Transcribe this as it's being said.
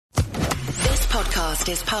podcast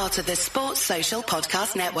is part of the Sports Social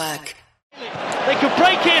Podcast Network. They could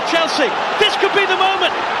break here, Chelsea. This could be the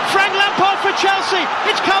moment. Frank Lampard for Chelsea.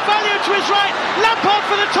 It's Carvalho to his right. Lampard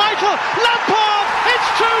for the title. Lampard! It's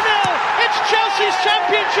 2-0. It's Chelsea's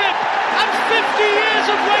championship. And 50 years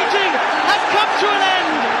of waiting have come to an end.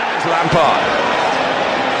 Lampard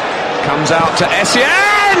comes out to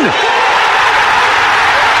Essien.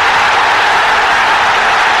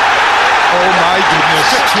 Oh my goodness.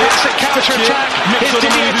 Classic counter-attack. Here's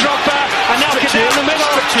Didier Drogba. And now get down the middle.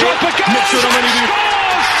 Drogba goes.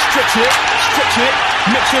 Scores! Stretch it.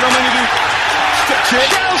 Mix it on Manu. Stretch it.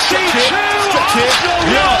 Chelsea 2, Arsenal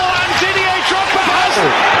 0. And Didier Drogba has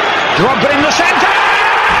it. Drogba in the centre.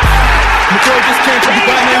 McCoy just came from the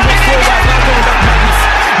guy named Rick Forward. Now going back madness.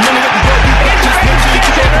 None of it can go deep back. Just make sure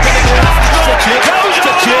you get it.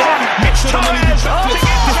 Stretch it. Mix it on Manu. This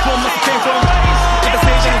one must have came from. If I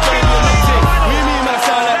say that it's going to be amazing. What do you mean, man? I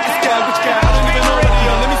sound like this guy. Which guy? I don't even know what he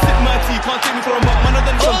on. Let me sip my tea. Can't take me for a month. Man, I've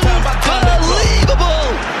done some time back.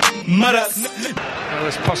 Unbelievable! Maras. Well,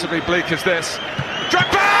 as possibly bleak as this.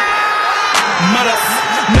 Drogba! Maras.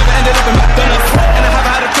 Never ended up in McDonald's. And I haven't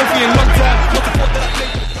had a trophy in a long time. Not the fault that I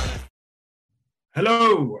played.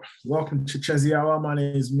 Hello, welcome to Chessy Hour. My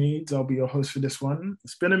name is Meads. I'll be your host for this one.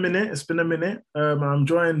 It's been a minute. I'm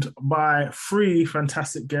joined by three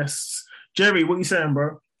fantastic guests. Jerry, what are you saying,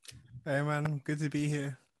 bro? Hey man, good to be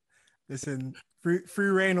here. Listen,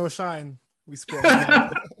 through rain or shine, we split.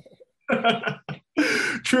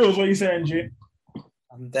 Trills, what are you saying, G?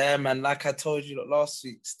 I'm there, man. Like I told you last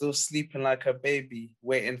week, still sleeping like a baby,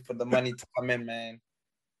 waiting for the money to come in, man.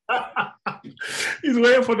 He's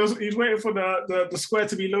waiting for the square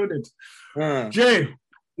to be loaded. Jay,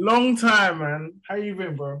 long time, man. How you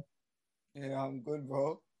been, bro? Yeah, I'm good,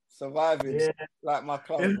 bro. Surviving, Yeah. like my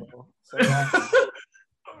club, bro. Surviving.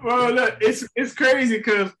 Bro, look, it's crazy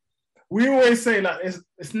because we always say like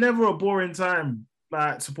it's never a boring time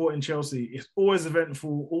like supporting Chelsea. It's always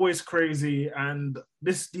eventful, always crazy, and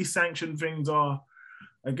these sanction things are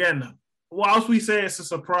again. Whilst we say it's a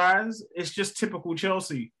surprise, it's just typical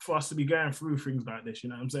Chelsea for us to be going through things like this. You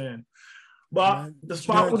know what I'm saying? But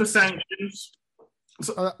despite all the sanctions,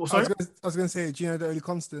 I was going to say, do you know the only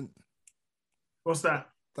constant? What's that?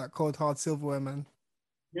 That cold hard silverware, man.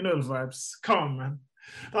 You know the vibes. Come on, man.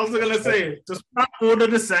 I was going to say, despite all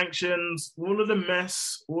of the sanctions, all of the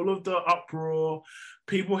mess, all of the uproar,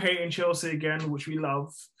 people hating Chelsea again, which we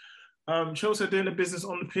love. Chelsea are doing the business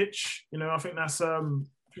on the pitch. You know, I think that's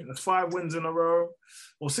 5 wins in a row,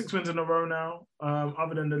 or 6 wins in a row now,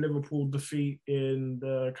 other than the Liverpool defeat in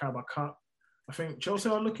the Carabao Cup. I think Chelsea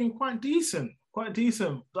are looking quite decent. But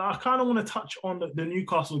I kind of want to touch on the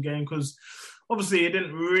Newcastle game because obviously it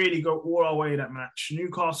didn't really go all our way that match.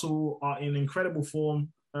 Newcastle are in incredible form,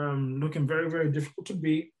 looking very, very difficult to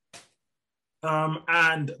beat.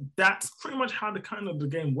 And that's pretty much how the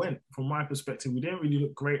game went from my perspective. We didn't really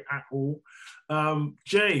look great at all.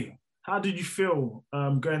 Jay, how did you feel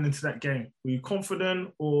going into that game? Were you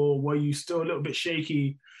confident or were you still a little bit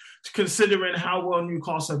shaky considering how well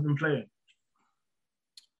Newcastle have been playing?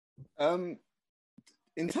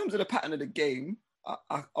 In terms of the pattern of the game,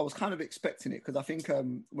 I was kind of expecting it because I think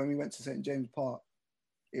when we went to St. James Park,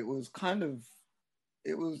 it was kind of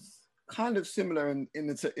similar in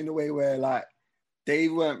a way where like they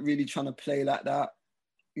weren't really trying to play like that.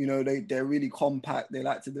 You know, they're really compact. They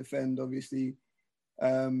like to defend, obviously.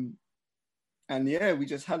 And yeah, we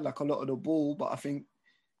just had like a lot of the ball, but I think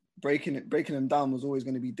breaking them down was always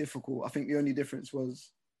going to be difficult. I think the only difference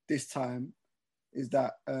was this time is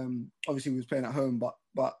that obviously we was playing at home,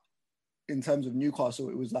 but in terms of Newcastle,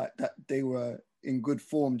 it was like that they were in good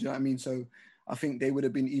form. Do you know what I mean? So I think they would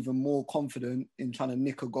have been even more confident in trying to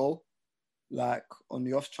nick a goal, like on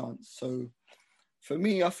the off chance. So for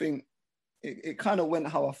me, I think it kind of went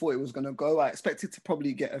how I thought it was going to go. I expected to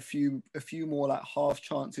probably get a few more like half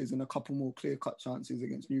chances and a couple more clear cut chances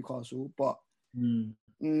against Newcastle. But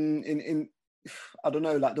in I don't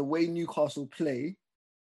know, like the way Newcastle play,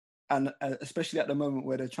 and especially at the moment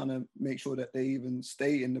where they're trying to make sure that they even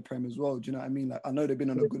stay in the Prem as well. Do you know what I mean? Like I know they've been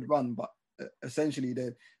on a good run, but essentially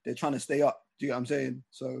they're trying to stay up. Do you know what I'm saying?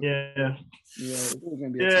 So yeah, it's always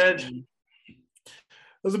going to be a tough game.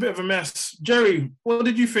 It was a bit of a mess. Jerry, what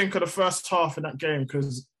did you think of the first half in that game?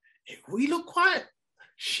 Because we looked quite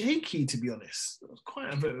shaky, to be honest. It was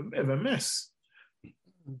quite a bit of a mess. Do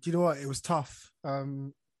you know what? It was tough.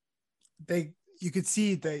 You could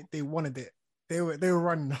see they wanted it. They were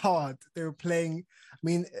running hard. They were playing. I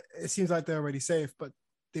mean, it seems like they're already safe, but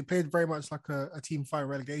they played very much like a team fighting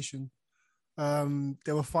relegation.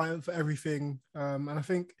 They were fighting for everything. And I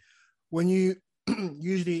think when you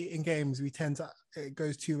usually in games it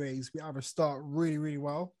goes two ways. We either start really, really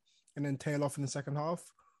well and then tail off in the second half,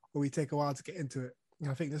 or we take a while to get into it. And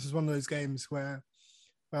I think this is one of those games where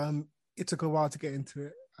it took a while to get into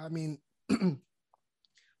it. I mean,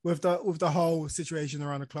 with the whole situation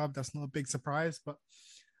around the club, that's not a big surprise, but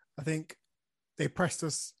I think they pressed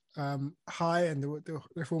us high, and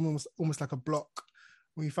they formed almost like a block.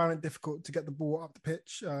 We found it difficult to get the ball up the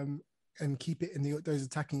pitch and keep it in those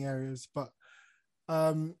attacking areas. But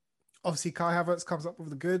obviously, Kai Havertz comes up with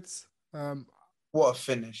the goods. What a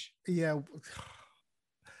finish! Yeah,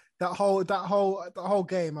 that whole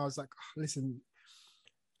game, I was like, listen,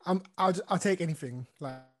 I'll take anything.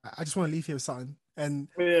 Like, I just want to leave here with something. And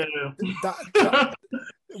that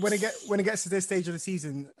when it gets to this stage of the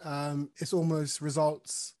season, it's almost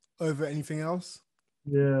results over anything else.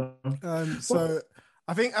 Yeah. So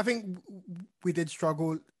I think we did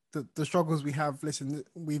struggle. The struggles we have. Listen,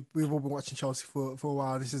 we've all been watching Chelsea for a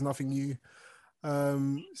while. This is nothing new.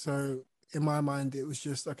 So in my mind, it was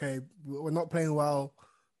just okay. We're not playing well,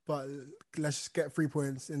 but let's just get 3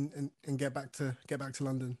 points and get back to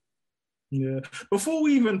London. Yeah. Before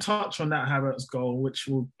we even touch on that Havertz goal, which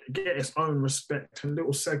will get its own respect and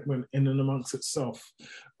little segment in and amongst itself,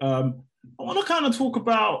 I want to kind of talk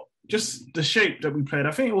about just the shape that we played.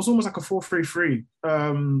 I think it was almost like a 4-3-3.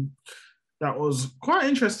 That was quite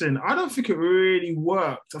interesting. I don't think it really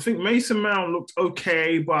worked. I think Mason Mount looked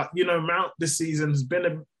okay, but, Mount this season has been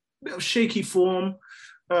a bit of shaky form.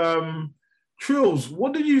 Trills,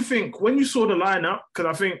 what did you think when you saw the lineup?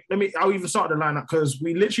 Because I think, I'll even start the lineup because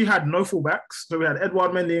we literally had no fullbacks. So we had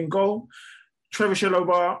Edouard Mendy in goal, Trevor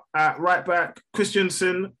Chalobah at right back,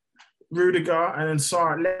 Christensen, Rudiger, and then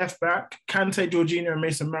Sarr at left back, Kante, Jorginho, and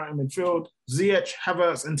Mason Mount in midfield, Ziyech,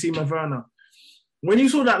 Havertz, and Timo Werner. When you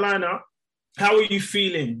saw that lineup, how are you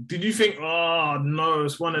feeling? Did you think, oh, no,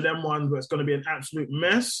 it's one of them ones where it's going to be an absolute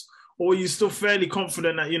mess? Or were you still fairly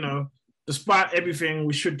confident that, despite everything,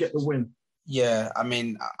 we should get the win? Yeah, I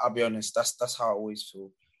mean, I'll be honest, that's how I always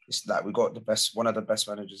feel. It's like we got one of the best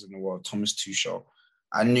managers in the world, Thomas Tuchel.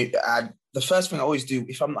 The first thing I always do,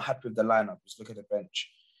 if I'm not happy with the lineup, is look at the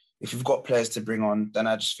bench. If you've got players to bring on, then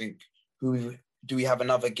I just think, do we have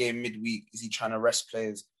another game midweek? Is he trying to rest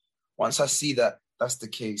players? Once I see that that's the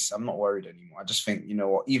case, I'm not worried anymore. I just think, you know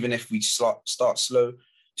what, even if we start slow,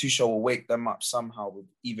 Tuchel will wake them up somehow with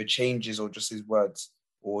either changes or just his words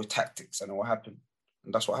or tactics, and it will happen.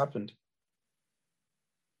 And that's what happened.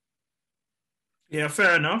 Yeah,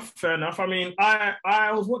 fair enough. I mean,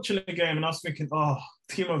 I was watching the game and I was thinking, oh,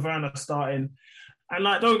 Timo Werner starting.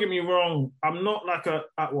 And don't get me wrong, I'm not like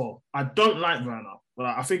I don't like Werner. But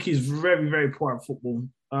I think he's very, very poor at football.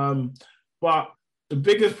 But the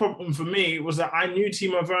biggest problem for me was that I knew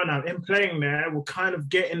Timo Werner, in playing there, will kind of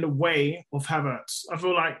get in the way of Havertz. I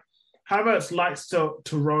feel like Havertz likes to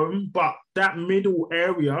roam, but that middle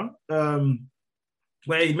area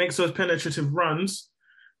where he makes those penetrative runs,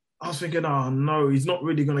 I was thinking, oh no, he's not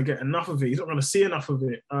really going to get enough of it. He's not going to see enough of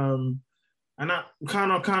it. And that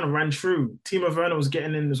kind of ran through. Timo Werner was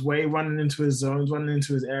getting in his way, running into his zones, running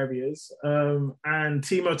into his areas. And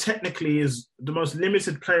Timo technically is the most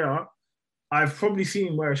limited player I've probably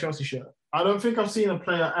seen wear a Chelsea shirt. I don't think I've seen a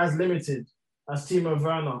player as limited as Timo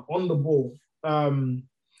Werner on the ball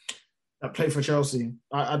that played for Chelsea.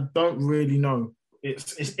 I don't really know.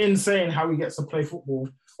 It's insane how he gets to play football.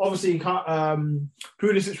 Obviously,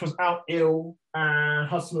 Pulisic was out ill and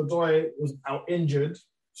Hudson-Odoi was out injured.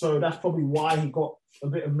 So that's probably why he got a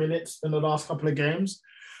bit of minutes in the last couple of games.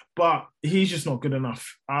 But he's just not good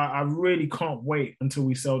enough. I really can't wait until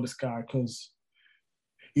we sell this guy because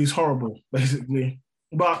he's horrible, basically.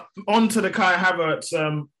 But on to the Kai Havertz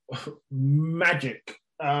magic.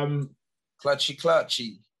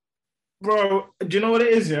 Clutchy. Bro, do you know what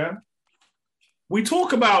it is, yeah? We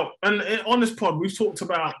talk about, and on this pod, we've talked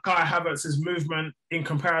about Kai Havertz's movement in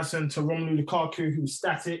comparison to Romelu Lukaku, who's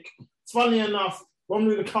static. Funnily enough,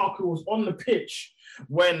 Romelu Lukaku was on the pitch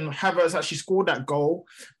when Havertz actually scored that goal.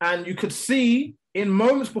 And you could see in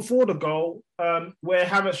moments before the goal where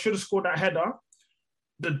Havertz should have scored that header,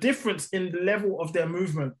 the difference in the level of their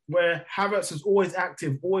movement, where Havertz is always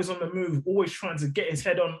active, always on the move, always trying to get his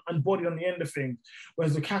head on and body on the end of things.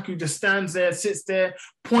 Whereas Lukaku just stands there, sits there,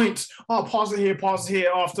 points, pass it here,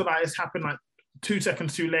 after that it's happened 2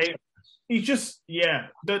 seconds too late. He's just,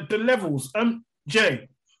 the levels. Jay,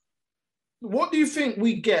 what do you think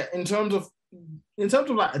we get in terms of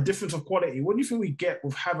a difference of quality? What do you think we get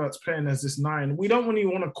with Havertz playing as this 9? We don't really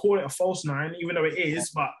want to call it a false 9, even though it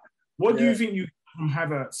is, but what do you think you from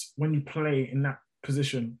Havertz when you play in that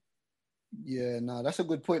position? Yeah, no, that's a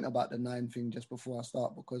good point about the 9 thing just before I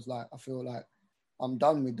start, because I feel like I'm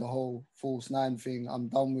done with the whole false nine thing. I'm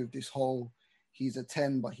done with this whole he's a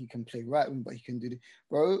 10, but he can play right wing, but he can do this.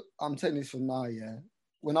 Bro, I'm telling you this from now, yeah.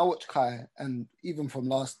 When I watch Kai, and even from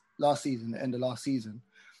last season, the end of last season,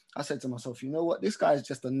 I said to myself, you know what? This guy is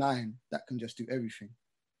just a 9 that can just do everything.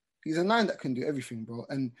 He's a 9 that can do everything, bro.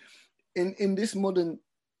 And in this modern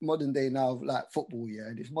day now, like football,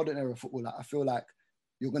 yeah, this modern era of football, like, I feel like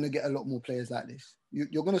you're going to get a lot more players like this.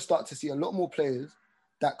 You're going to start to see a lot more players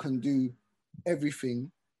that can do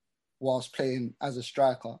everything whilst playing as a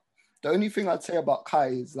striker. The only thing I'd say about Kai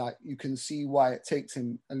is, like, you can see why it takes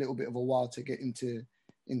him a little bit of a while to get into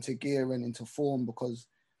gear and into form, because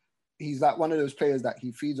he's like one of those players that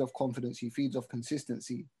he feeds off confidence, he feeds off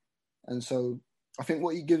consistency. And so I think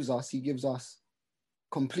what he gives us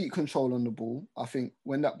complete control on the ball. I think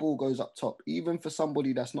when that ball goes up top, even for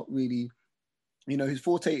somebody that's not really, you know, his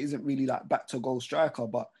forte isn't really like back to goal striker,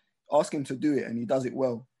 but ask him to do it and he does it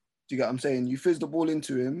well. Do you get what I'm saying? You fizz the ball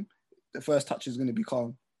into him, the first touch is going to be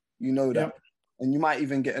calm. You know that. Yep. And you might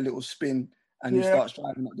even get a little spin and he starts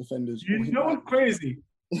driving up defenders. You know what's crazy?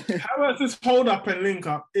 Havertz's hold up and link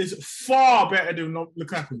up is far better than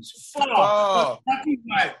Lukaku's. Far. Lukaku's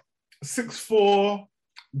like 6'4",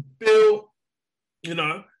 built, you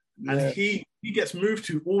know, and he gets moved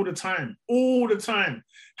to all the time.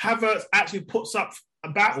 Havertz actually puts up a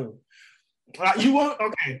battle. You won't,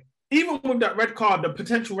 okay, even with that red card, the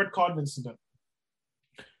potential red card incident,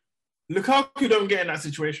 Lukaku don't get in that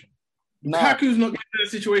situation. Lukaku's not getting in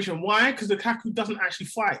that situation. Why? Because Lukaku doesn't actually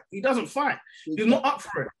fight. He doesn't fight. He's not up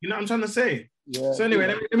for it. You know what I'm trying to say? Yeah. So anyway,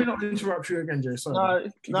 let me not interrupt you again, Jay.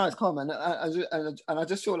 Sorry. No, it's calm, man. And I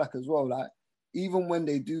just feel like as well, like, even when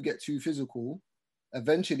they do get too physical,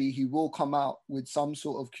 eventually he will come out with some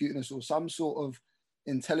sort of cuteness or some sort of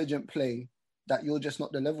intelligent play that you're just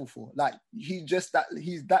not the level for. Like, he's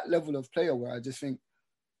that level of player where I just think,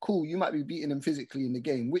 cool, you might be beating him physically in the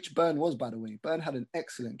game, which Byrne was, by the way. Byrne had an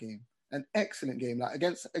excellent game. Like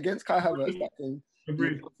against Kai Havertz, that game,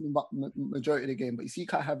 majority of the game. But you see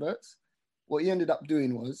Kai Havertz, what he ended up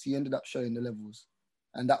doing was he ended up showing the levels,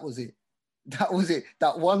 and that was it.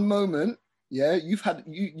 That one moment, yeah. You've had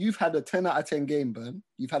a 10 out of 10 game, Byrne.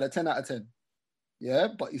 You've had a 10 out of 10, yeah.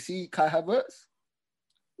 But you see Kai Havertz,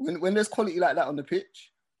 when there's quality like that on the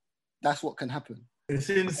pitch, that's what can happen. It's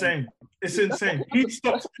insane. It's insane. He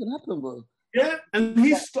stopped. That's what can happen, bro. Yeah, and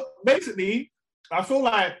he stopped. Basically, I feel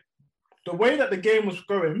like the way that the game was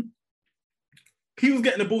going, he was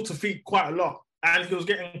getting the ball to feet quite a lot, and he was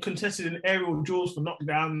getting contested in aerial duels for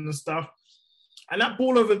knockdown and stuff. And that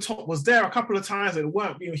ball over the top was there a couple of times. He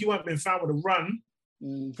weren't being found with a run.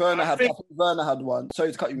 Werner had one.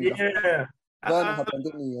 Sorry to cut you. Yeah. Werner had one,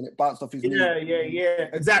 didn't he? And it bounced off his knee. Yeah.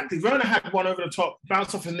 Exactly. Werner had one over the top,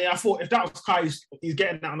 bounced off his knee. I thought if that was Kai, he's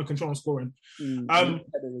getting that under control and scoring.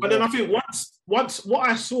 But then I think once what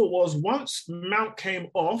I saw was once Mount came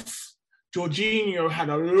off, Jorginho had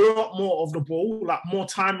a lot more of the ball, like more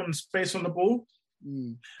time and space on the ball.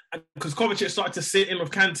 Because Kovacic started to sit in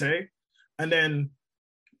with Kante, and then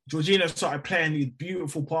Jorginho started playing these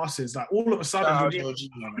beautiful passes. Like all of a sudden,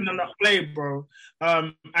 Jorginho in that play, bro.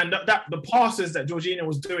 And the passes that Jorginho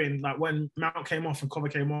was doing, like when Mount came off and Cover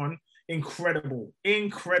came on, incredible.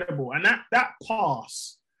 And that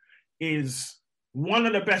pass is one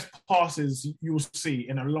of the best passes you'll see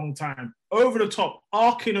in a long time. Over the top,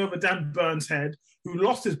 arcing over Dan Burns' head, who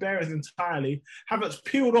lost his bearings entirely. Havertz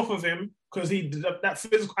peeled off of him because he did that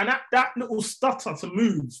physical, and that little stutter to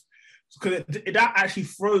move, because that actually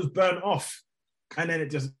throws Burn off. And then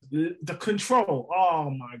it just, the control, oh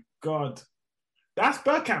my God. That's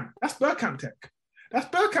Bergkamp. That's Bergkamp tech. That's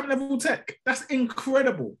Bergkamp level tech. That's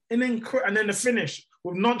incredible. And then the finish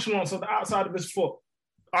with nonchalance on the outside of his foot.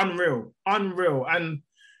 Unreal. And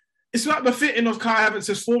it's like the fitting of Kai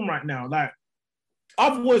Havertz's form right now. Like,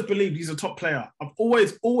 I've always believed he's a top player. I've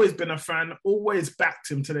always been a fan, always backed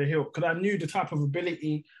him to the hilt because I knew the type of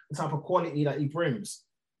ability, the type of quality that he brings.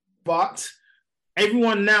 But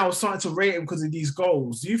everyone now is starting to rate him because of these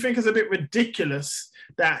goals. Do you think it's a bit ridiculous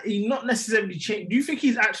that he not necessarily changed? Do you think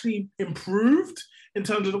he's actually improved in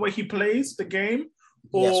terms of the way he plays the game?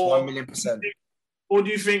 Yes, 1,000,000%. Or do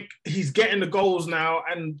you think he's getting the goals now?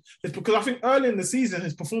 And it's because I think early in the season,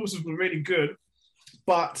 his performances were really good,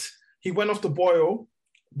 but he went off the boil,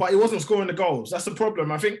 but he wasn't scoring the goals. That's the problem.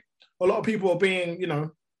 I think a lot of people are being,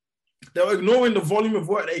 they're ignoring the volume of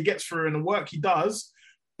work that he gets through and the work he does,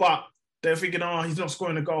 but they're thinking, he's not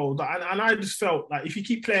scoring the goals. And I just felt like if you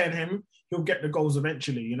keep playing him, he'll get the goals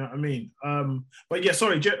eventually. You know what I mean? But yeah,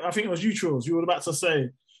 sorry, I think it was you, Charles. You were about to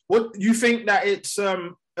say, what you think that it's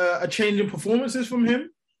a change in performances from him,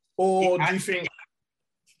 or do you think?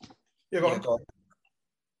 Yeah, go on.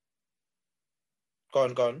 Go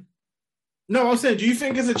on. No, I'm saying, do you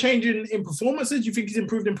think it's a change in performances? Do you think he's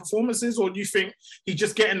improved in performances, or do you think he's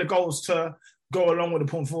just getting the goals to go along with the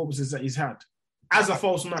performances that he's had as a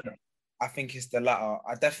false nine? I think it's the latter.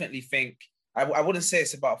 I definitely think I wouldn't say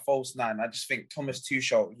it's about false nine. I just think Thomas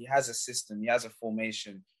Tuchel, he has a system, he has a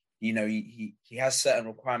formation. You know, he has certain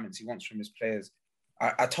requirements he wants from his players.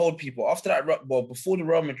 I told people after that, before the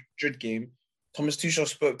Real Madrid game, Thomas Tuchel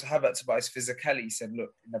spoke to Havertz about his physicality. He said,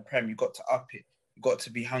 "Look, in the Prem, you got to up it. You got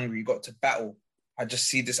to be hungry. You got to battle." I just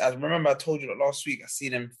see this. I remember I told you that last week. I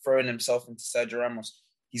seen him throwing himself into Sergio Ramos.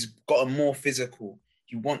 He's gotten more physical.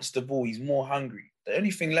 He wants the ball. He's more hungry. The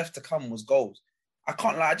only thing left to come was goals. I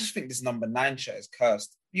can't lie. I just think this number 9 shirt is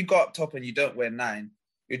cursed. You go up top and you don't wear 9.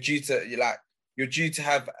 You're due to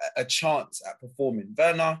have a chance at performing.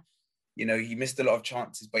 Werner, you know, he missed a lot of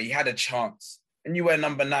chances, but he had a chance. And you wear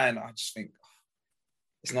number 9, I just think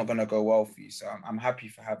it's not going to go well for you. So I'm happy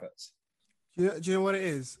for Havertz. Do you know what it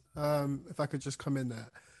is? If I could just come in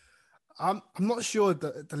there. I'm not sure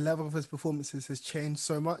that the level of his performances has changed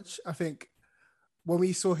so much. I think when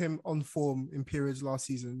we saw him on form in periods last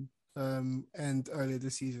season and earlier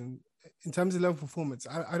this season, in terms of level of performance,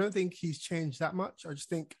 I don't think he's changed that much. I just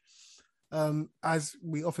think, as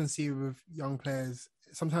we often see with young players,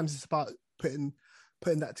 sometimes it's about putting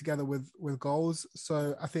that together with goals.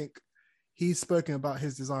 So I think he's spoken about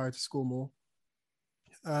his desire to score more.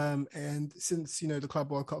 And since, the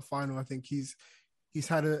Club World Cup final, I think he's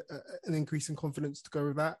had an increase in confidence to go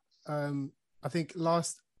with that. I think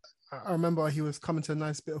I remember he was coming to a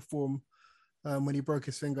nice bit of form when he broke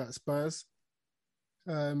his finger at Spurs.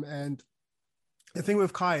 And the thing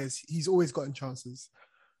with Kai is he's always gotten chances.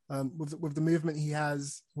 With the movement he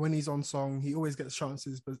has when he's on song, he always gets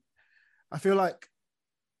chances. But I feel like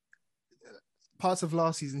parts of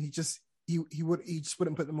last season, he just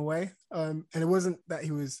wouldn't put them away. And it wasn't that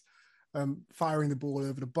he was firing the ball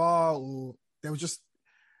over the bar, or there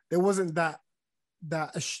wasn't that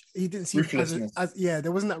he didn't see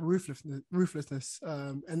there wasn't that ruthlessness.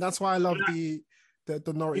 And that's why I love the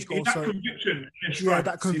Norwich goal. That conviction.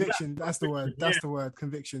 That conviction. That's the word. That's the word.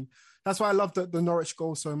 Conviction. That's why I love the Norwich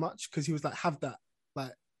goal so much, because he was like, have that.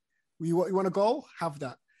 Like, you want a goal? Have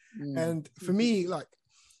that. And for me, like,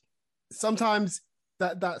 sometimes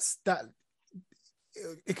that's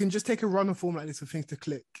it can just take a run of form like this for things to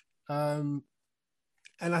click.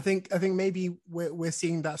 And I think maybe we're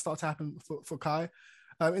seeing that start to happen for Kai.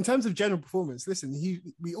 In terms of general performance, listen,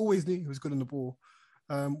 we always knew he was good on the ball.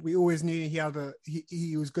 We always knew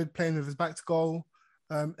he was good playing with his back to goal.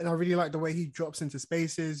 And I really like the way he drops into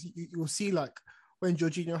spaces. You'll see, like, when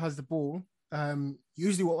Jorginho has the ball,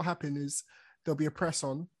 usually what will happen is there'll be a press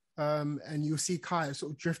on, and you'll see Kai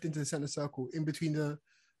sort of drift into the center circle in between the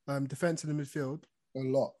defense and the midfield. A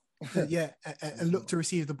lot. And look to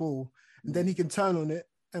receive the ball. And then he can turn on it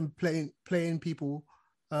and play in people.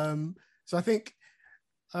 So I think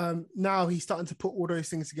now he's starting to put all those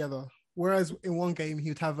things together. Whereas in one game, he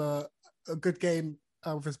would have a good game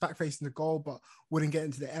with his back facing the goal, but wouldn't get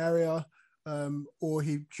into the area, or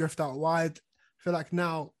he'd drift out wide. I feel like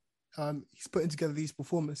now he's putting together these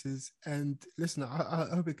performances. And listen, I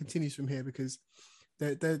hope it continues from here, because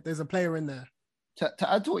there's a player in there. To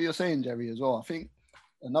add to what you're saying, Jerry, as well, I think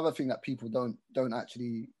another thing that people don't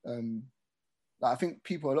actually, I think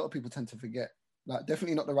a lot of people tend to forget, like,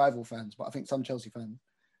 definitely not the rival fans, but I think some Chelsea fans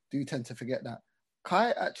do tend to forget that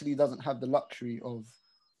Kai actually doesn't have the luxury of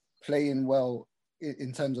playing well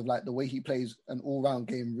in terms of, like, the way he plays an all-round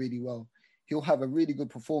game really well. He'll have a really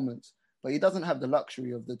good performance, but he doesn't have the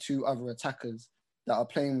luxury of the two other attackers that are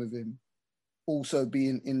playing with him also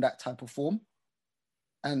being in that type of form.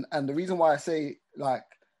 And the reason why I say, like,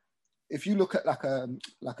 if you look at like a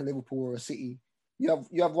Liverpool or a City, you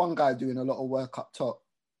have one guy doing a lot of work up top.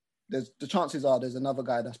 The chances are there's another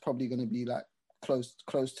guy that's probably going to be, like, close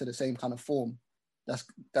to the same kind of form.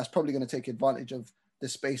 That's probably going to take advantage of the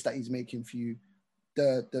space that he's making for you.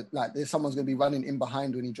 There's someone's going to be running in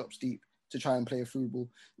behind when he drops deep to try and play a through ball.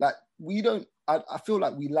 Like, we don't. I feel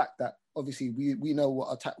like we lack that. Obviously, we know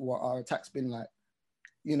what our attack's been like.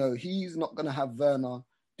 He's not going to have Werner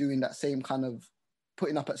doing that same kind of,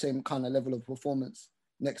 putting up at same kind of level of performance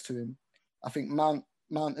next to him. I think Mount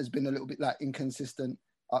has been a little bit, like, inconsistent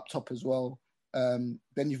up top as well. Then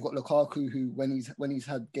you've got Lukaku, who when he's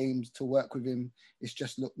had games to work with him, it's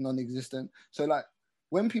just looked non-existent. So, like,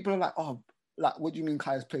 when people are like, oh, like, what do you mean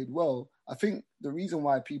Kai's played well? I think the reason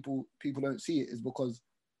why people don't see it is because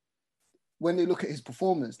when they look at his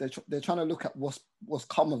performance, they're trying to look at what's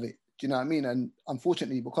come of it. Do you know what I mean? And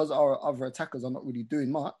unfortunately, because our other attackers are not really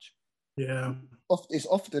doing much, it's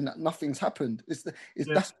often that nothing's happened.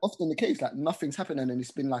 That's often the case. Like, nothing's happened, and then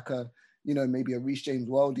it's been like a you know, maybe a Reece James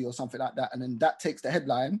Worldie or something like that, and then that takes the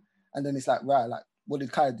headline, and then it's like, right, like, what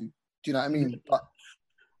did Kai do? Do you know what I mean? But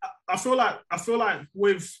I feel like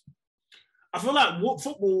what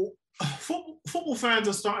football fans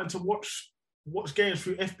are starting to watch games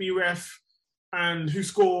through FBref and who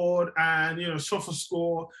scored and, you know, Sofa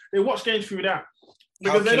score. They watch games through that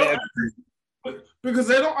because they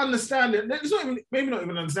don't understand it. It's not even, maybe not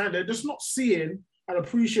even understand it. They're just not seeing and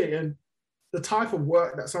appreciating the type of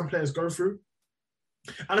work that some players go through.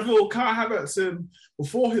 And I feel Kai Havertz,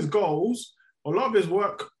 before his goals, a lot of his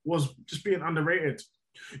work was just being underrated.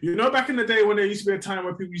 You know, back in the day when there used to be a time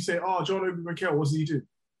where people used to say, oh, John Obi Mikel, what does he do? You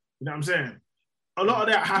know what I'm saying? A lot of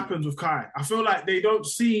that happens with Kai. I feel like they don't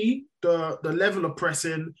see the level of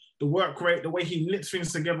pressing, the work rate, the way he knits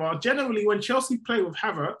things together. Generally, when Chelsea play with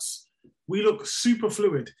Havertz, we look super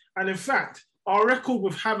fluid. And in fact, our record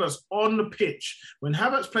with Havertz on the pitch, when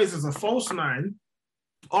Havertz plays as a false nine,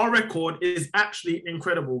 our record is actually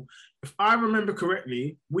incredible. If I remember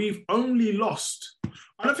correctly, we've only lost.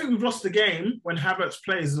 I don't think we've lost the game when Havertz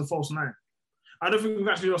plays as a false nine. I don't think we've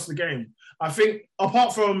actually lost the game. I think,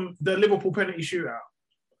 apart from the Liverpool penalty shootout,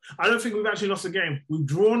 I don't think we've actually lost the game. We've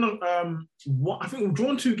drawn, I think we've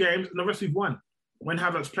drawn 2 games and the rest we've won when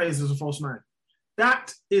Havertz plays as a false nine.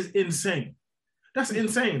 That is insane. That's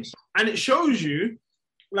insane. And it shows you,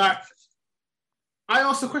 like, I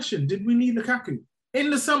asked the question, did we need Lukaku? In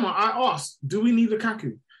the summer, I asked, do we need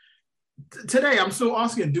Lukaku? Today, I'm still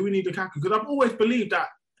asking, do we need Lukaku? Because I've always believed that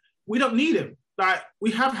we don't need him. Like,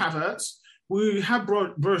 we have Havertz, we have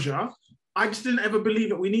Broja. I just didn't ever believe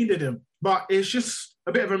that we needed him. But it's just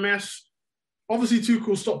a bit of a mess. Obviously,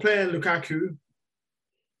 Tuchel stopped playing Lukaku.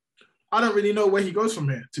 I don't really know where he goes from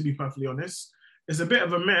here, to be perfectly honest. It's a bit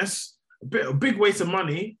of a mess, a big waste of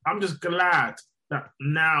money. I'm just glad that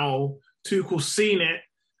now Tuchel's seen it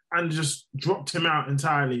and just dropped him out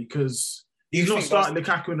entirely because he's not starting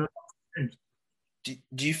Lukaku in the game.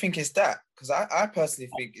 Do you think it's that? Because I personally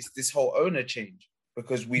think it's this whole owner change,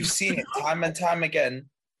 because we've seen it time and time again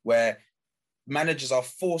where managers are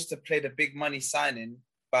forced to play the big money signing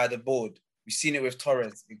by the board. We've seen it with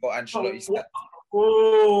Torres. We've got Ancelotti.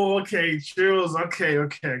 Oh, okay, Jules. Okay.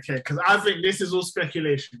 Because I think this is all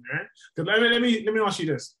speculation, right? Because let me ask you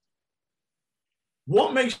this: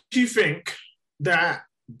 what makes you think that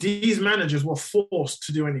these managers were forced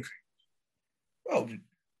to do anything? Well,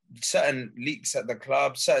 certain leaks at the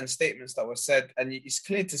club, certain statements that were said, and it's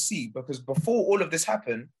clear to see because before all of this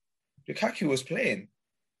happened, Lukaku was playing.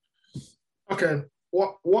 Okay,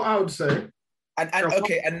 what I would say,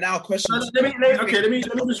 and now question. Let me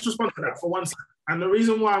just respond to that for one second. And the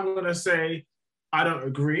reason why I'm going to say I don't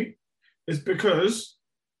agree is because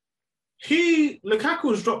Lukaku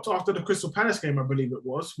was dropped after the Crystal Palace game, I believe it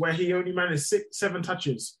was, where he only managed 7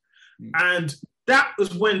 touches, and that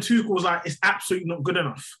was when Tuchel was like, "It's absolutely not good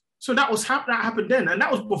enough." So that happened then, and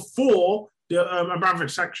that was before the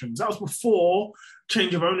Abramovich sanctions. That was before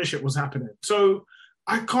change of ownership was happening. So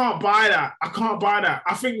I can't buy that.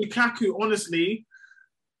 I think Lukaku, honestly,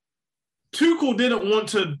 Tuchel didn't want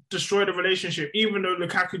to destroy the relationship, even though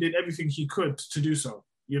Lukaku did everything he could to do so,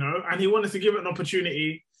 you know, and he wanted to give it an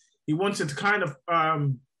opportunity. He wanted to kind of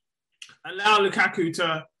allow Lukaku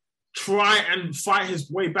to try and fight his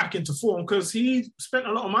way back into form because he spent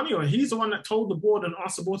a lot of money on it. He's the one that told the board and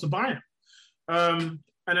asked the board to buy him. And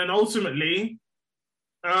then ultimately,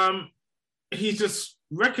 he just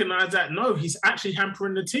recognized that, no, he's actually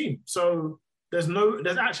hampering the team. So there's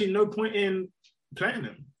actually no point in playing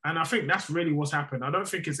him. And I think that's really what's happened. I don't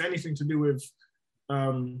think it's anything to do with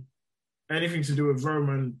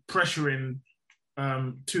Roman pressuring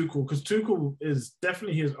Tuchel, because Tuchel is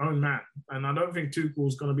definitely his own man, and I don't think Tuchel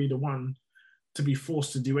is going to be the one to be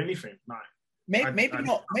forced to do anything. Like,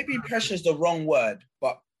 maybe pressure is the wrong word,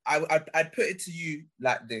 but I'd put it to you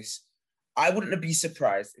like this: I wouldn't be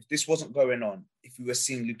surprised if this wasn't going on if we were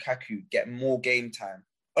seeing Lukaku get more game time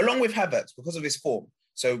along with Havertz because of his form.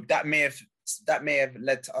 So that may have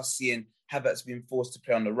led to us seeing Havertz being forced to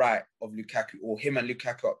play on the right of Lukaku, or him and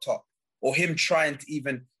Lukaku up top, or him trying to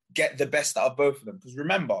even get the best out of both of them. Because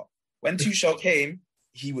remember, when Tuchel came,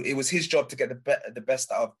 it was his job to get the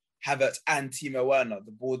best out of Havertz and Timo Werner,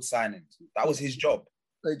 the board signings. That was his job.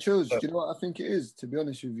 Hey, Chills, do you know what I think it is, to be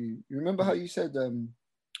honest with you? You remember how you said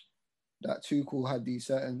that Tuchel had these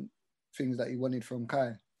certain things that he wanted from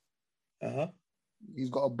Kai? Uh-huh. He's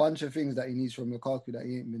got a bunch of things that he needs from Lukaku that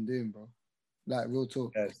he ain't been doing, bro. Like, real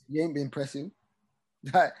talk. Yes. He ain't been pressing.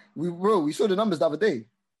 Like, we saw the numbers the other day.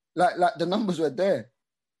 Like the numbers were there.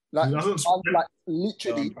 Like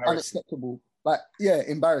literally unacceptable. Like, yeah,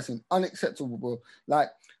 embarrassing. Unacceptable, bro. Like,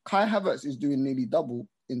 Kai Havertz is doing nearly double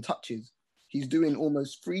in touches. he's doing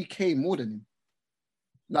almost 3K more than him.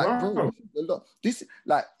 Like, bro, this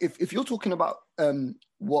like if you're talking about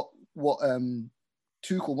what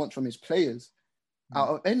Tuchel wants from his players, out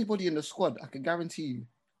of anybody in the squad, I can guarantee you,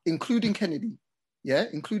 including Kennedy, I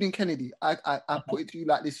put it to you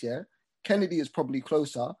like this, Kennedy is probably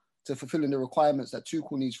closer to fulfilling the requirements that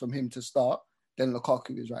Tuchel needs from him to start than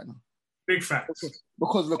Lukaku is right now. Big facts.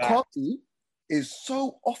 Because Lukaku is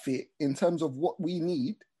so off it in terms of what we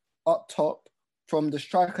need up top from the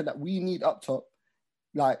striker that we need up top.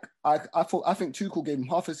 Like, I think Tuchel gave him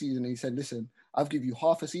half a season and he said, listen, I've given you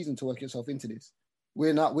half a season to work yourself into this.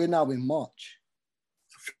 We're now in March.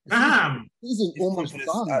 Damn. Season almost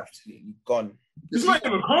gone. Absolutely gone. It's not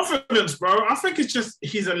even confidence, bro. I think it's just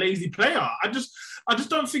he's a lazy player. I just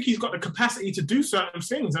don't think he's got the capacity to do certain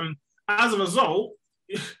things. And as a result,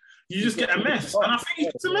 you just get a mess. And I think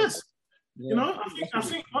he's just a mess. Yeah. You know, I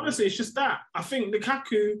think honestly, it's just that. I think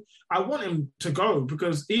Lukaku, I want him to go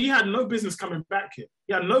because he had no business coming back here.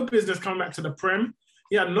 He had no business coming back to the Prem.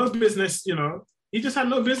 He had no business, you know, he just had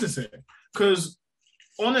no business here. Because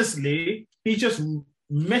honestly, he just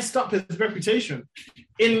messed up his reputation.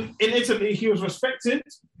 In Italy, he was respected.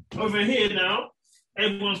 Over here now,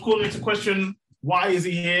 everyone's calling into question, why is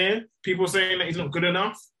he here? People saying that he's not good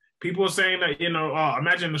enough. People are saying that, you know,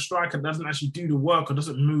 imagine the striker doesn't actually do the work or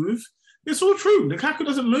doesn't move. It's all true. Lukaku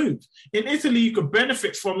doesn't move. In Italy, you could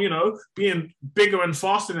benefit from, you know, being bigger and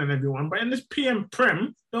faster than everyone. But in this PM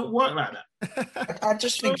Prem, don't work like that. I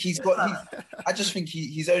just think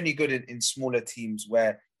he's only good in smaller teams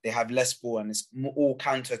where they have less ball and it's all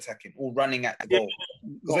counter-attacking, all running at the goal.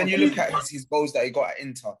 Because when you look at his goals that he got at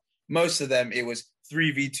Inter, most of them, it was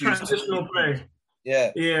 3v2. Transitional play.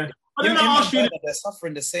 Yeah. Yeah. But then I ask you, they're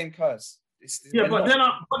suffering the same curse. But then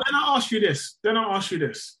I ask you this.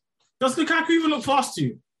 Does Lukaku even look fast to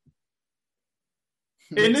you?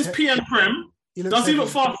 In this PM Prem, does he look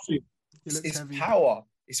fast to you? It's power.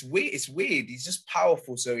 It's weird. He's just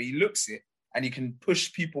powerful, so he looks it and he can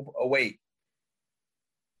push people away.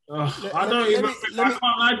 I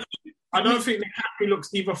don't think Lukaku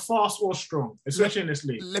looks either fast or strong, especially in this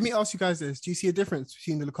league. Let me ask you guys this: do you see a difference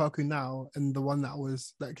between the Lukaku now and the one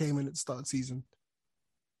that came in at the start of the season?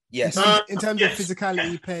 Yes. In terms of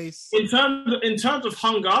physicality, pace. In terms of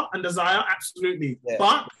hunger and desire, absolutely.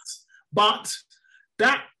 Yeah. But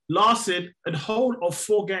that lasted a whole of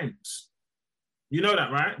 4 games. You know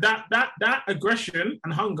that, right? That aggression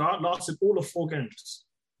and hunger lasted all of 4 games.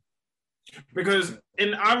 Because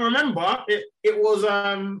I remember it was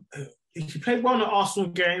he played well in the Arsenal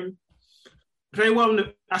game, played well in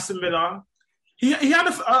the Aston Villa. He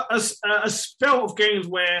had a spell of games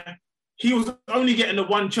where he was only getting the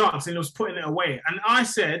one chance and he was putting it away. And I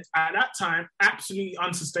said at that time, absolutely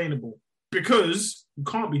unsustainable because you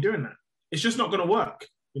can't be doing that. It's just not going to work.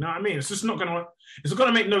 You know what I mean? It's just not going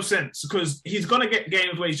to make no sense because he's going to get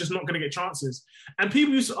games where he's just not going to get chances. And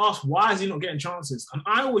people used to ask, why is he not getting chances? And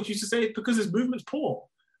I always used to say, it's because his movement's poor.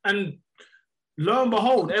 And lo and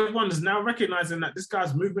behold, everyone is now recognizing that this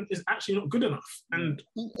guy's movement is actually not good enough. And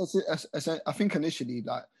I think initially,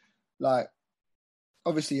 like,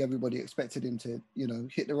 obviously everybody expected him to, you know,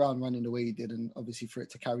 hit the ground running the way he did and obviously for it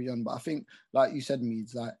to carry on. But I think, like you said,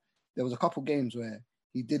 Meads, like there was a couple games where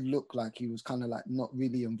he did look like he was kind of like not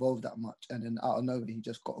really involved that much. And then out of nowhere, he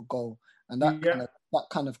just got a goal. And that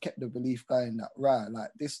kind of kept the belief going that, right, like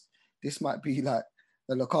this might be like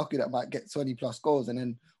the Lukaku that might get 20 plus goals. And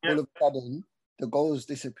then all of a sudden the goals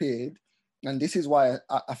disappeared. And this is why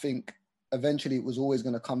I think eventually it was always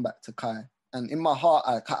going to come back to Kai. And in my heart,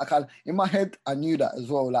 in my head, I knew that as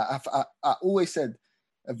well. Like I always said,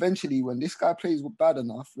 eventually when this guy plays bad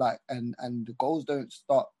enough, like and the goals don't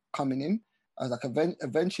start coming in, I was like,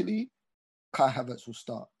 eventually, Kai Havertz will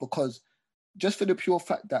start because just for the pure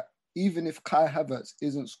fact that even if Kai Havertz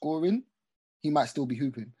isn't scoring, he might still be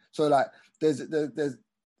hooping. So like, there's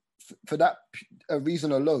for that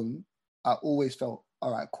reason alone, I always felt,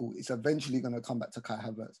 all right, cool. It's eventually going to come back to Kai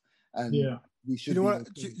Havertz, and we should. Do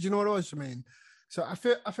you know what it was, Jermaine? So I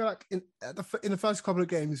feel like in the first couple of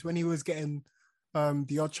games when he was getting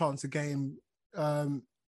the odd chance a game,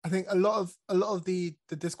 I think a lot of the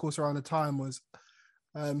discourse around the time was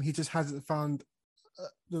he just hasn't found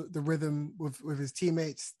the rhythm with his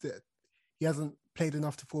teammates. That he hasn't played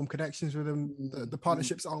enough to form connections with them. The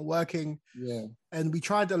partnerships aren't working. Yeah, and we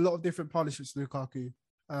tried a lot of different partnerships with Lukaku,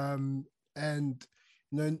 and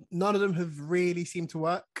you know none of them have really seemed to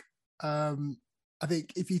work. I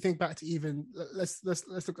think if you think back to even let's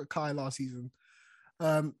look at Kai last season.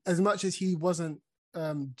 As much as he wasn't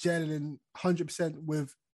gelling 100%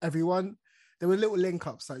 with everyone, there were little link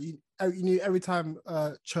ups. Like you knew every time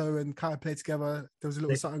Cho and Kai played together, there was a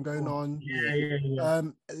little something going on. Yeah.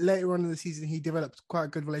 Later on in the season, he developed quite a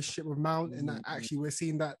good relationship with Mount, and actually we're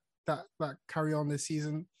seeing that carry on this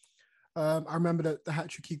season. I remember the hat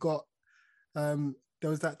trick he got. There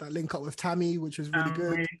was that link up with Tammy, which was really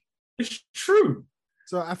good. It's true.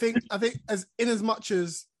 So I think as much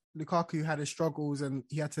as Lukaku had his struggles and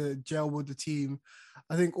he had to gel with the team,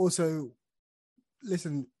 I think also,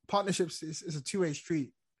 listen, partnerships is a two-way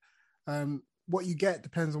street. What you get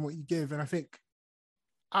depends on what you give, and I think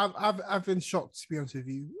I've been shocked, to be honest with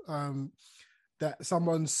you, that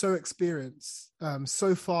someone so experienced,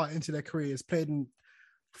 so far into their career, has played in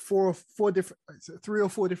three or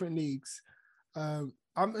four different leagues.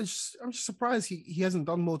 I'm just surprised he hasn't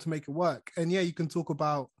done more to make it work. And yeah, you can talk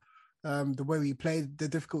about the way we played, the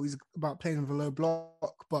difficulties about playing with a low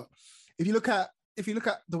block, but if you look at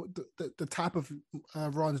the type of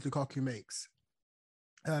runs Lukaku makes,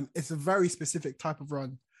 it's a very specific type of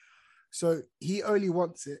run. So he only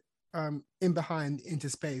wants it in behind into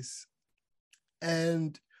space.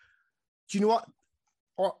 And do you know what?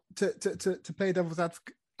 Or to play devil's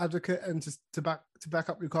advocate and to back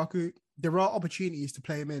up Lukaku, there are opportunities to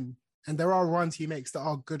play him in, and there are runs he makes that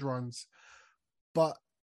are good runs, but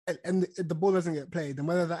and the ball doesn't get played, and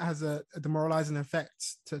whether that has a demoralizing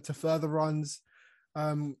effect to further runs.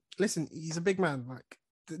 Listen, he's a big man. Like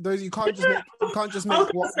those, you can't just make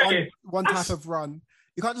one type of run.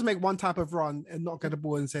 You can't just make one type of run and not get a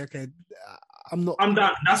ball and say, okay, I'm done.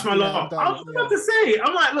 That's my lot. I was about to say,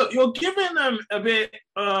 I'm like, look, you're giving them a bit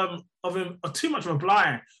too much of a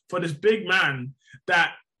blind for this big man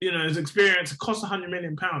that, you know, his experience costs £100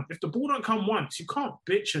 million. If the ball don't come once, you can't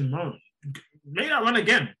bitch and moan. Make that run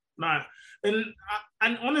again. Like,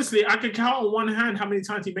 and honestly, I can count on one hand how many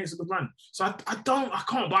times he makes a good run. So I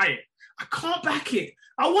can't buy it. I can't back it.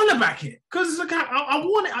 I want to back it because I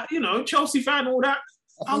want it. You know, Chelsea fan, all that.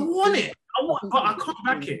 I want it. But I can't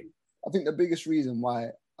back it. I think the biggest reason why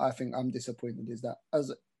I think I'm disappointed is that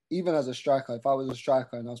even as a striker, if I was a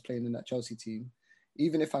striker and I was playing in that Chelsea team,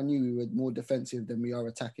 even if I knew we were more defensive than we are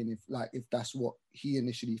attacking, if that's what he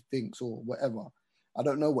initially thinks or whatever, I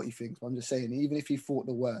don't know what he thinks, but I'm just saying, even if he thought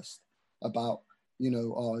the worst about,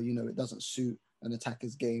 it doesn't suit an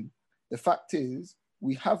attacker's game, the fact is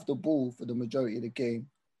we have the ball for the majority of the game.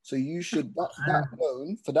 So you should that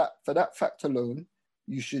alone, for that fact alone,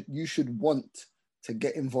 you should want to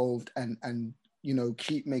get involved and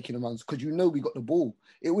keep making the runs because we got the ball.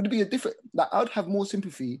 It would be a different. Like I'd have more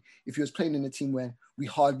sympathy if he was playing in a team where we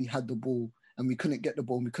hardly had the ball and we couldn't get the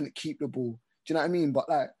ball and we couldn't keep the ball. Do you know what I mean? But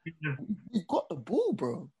like, we got the ball,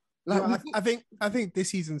 bro. Like, I think this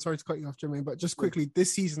season. Sorry to cut you off, Jermaine, but just quickly,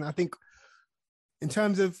 this season, I think in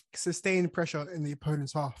terms of sustained pressure in the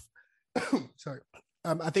opponent's half, sorry,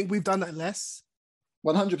 I think we've done that less.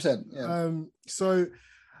 100%. Yeah. So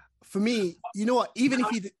for me, you know what? Even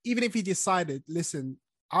if he decided, listen,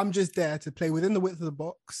 I'm just there to play within the width of the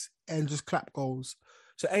box and just clap goals.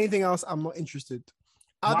 So anything else, I'm not interested.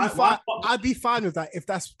 I'd be fine with that if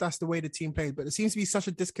that's the way the team played. But there seems to be such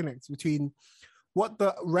a disconnect between what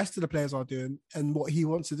the rest of the players are doing and what he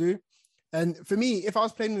wants to do. And for me, if I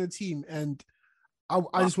was playing in a team and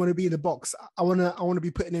I just want to be in the box, I want to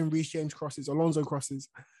be putting in Reece James crosses, Alonso crosses.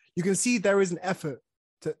 You can see there is an effort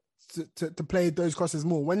to play those crosses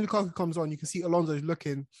more. When Lukaku comes on, you can see Alonso's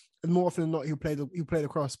looking, and more often than not, he'll play the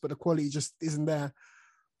cross, but the quality just isn't there.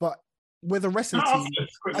 But with the rest of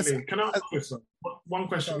the team, can I ask this one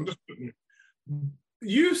question? Just quickly.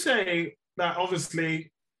 You say that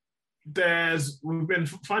obviously we've been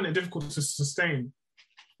finding it difficult to sustain.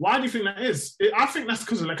 Why do you think that is? I think that's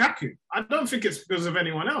because of Lukaku. I don't think it's because of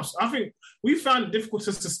anyone else. I think we found it difficult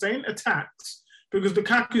to sustain attacks because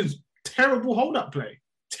Lukaku's terrible hold-up play.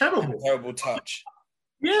 Terrible touch.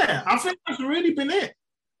 Yeah, I think that's really been it.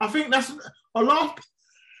 I think that's a lot.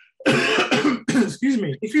 Excuse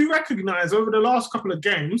me. If you recognise over the last couple of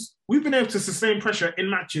games, we've been able to sustain pressure in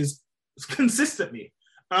matches consistently.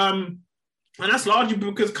 And that's largely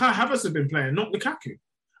because Kai Havertz has been playing, not Lukaku.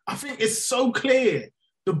 I think it's so clear.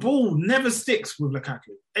 The ball never sticks with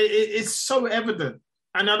Lukaku. It's so evident.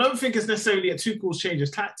 And I don't think it's necessarily a Tuchel's change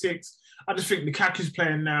his tactics. I just think Lukaku's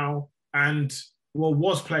playing now and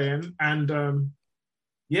was playing. And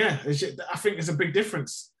I think it's a big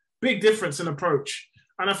difference. Big difference in approach.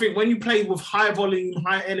 And I think when you play with high volume,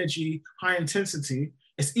 high energy, high intensity,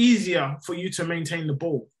 it's easier for you to maintain the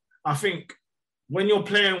ball. I think when you're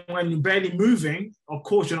playing, when you're barely moving, of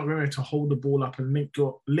course you're not going to hold the ball up and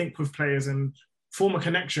link with players and form a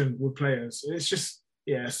connection with players. It's just,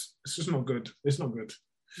 it's just not good. It's not good.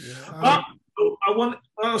 Yeah. I want.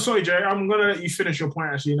 Sorry, Jay. I'm gonna let you finish your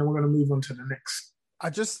point actually, and then we're gonna move on to the next. I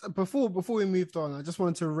just before we moved on, I just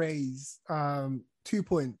wanted to raise 2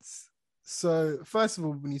 points. So first of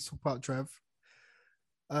all, we need to talk about Trev.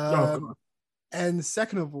 And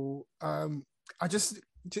second of all, I just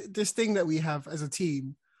this thing that we have as a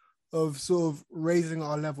team of sort of raising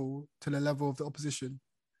our level to the level of the opposition.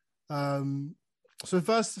 So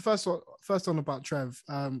first on about Trev.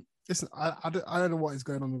 Listen, I don't know what is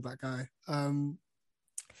going on with that guy.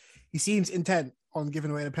 He seems intent on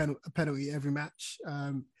giving away a penalty every match.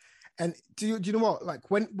 And do you know what? Like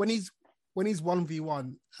when he's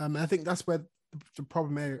 1v1, I think that's where the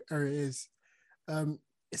problem area is.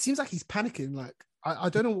 It seems like he's panicking. Like I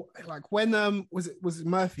don't know. Like when was it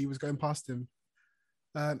Murphy was going past him?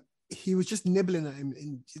 He was just nibbling at him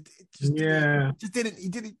and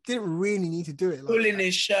didn't really need to do it. Like, pulling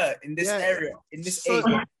his shirt in this area, in this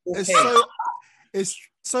area. It's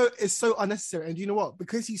so unnecessary. And you know what?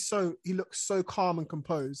 Because he looks so calm and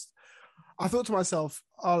composed. I thought to myself,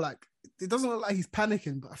 it doesn't look like he's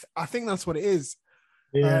panicking, but I think that's what it is.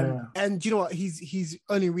 Yeah. And you know what? He's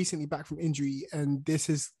only recently back from injury, and this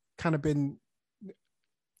has kind of been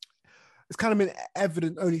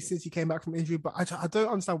evident only since he came back from injury. But I don't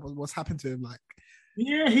understand what's happened to him. Like,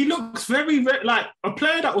 yeah, he looks very, very like a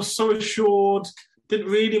player that was so assured, didn't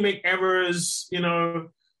really make errors. You know,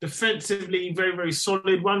 defensively very, very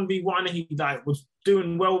solid. 1v1, he was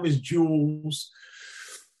doing well with his duels.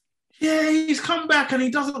 Yeah, he's come back and he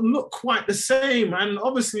doesn't look quite the same. And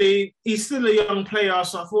obviously, he's still a young player,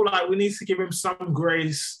 so I feel like we need to give him some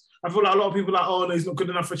grace. I feel like a lot of people are like, oh, no, he's not good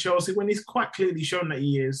enough for Chelsea, when he's quite clearly shown that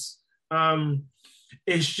he is.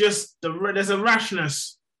 It's just there's a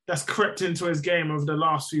rashness that's crept into his game over the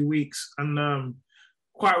last few weeks. And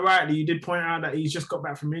quite rightly, you did point out that he's just got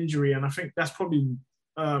back from injury. And I think that's probably,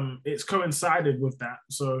 it's coincided with that.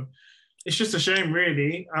 So it's just a shame,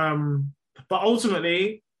 really. But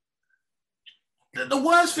ultimately, the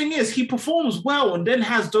worst thing is he performs well and then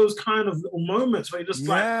has those kind of little moments where you're just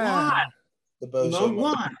like, why? The Bozo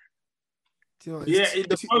why? You know,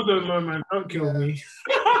 the Bozo moment. Don't kill me.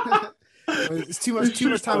 It's too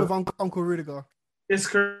much time with Uncle Rudiger. It's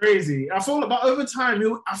crazy. I feel like, but over time,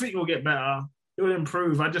 I think he'll get better. He'll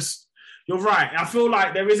improve. You're right. I feel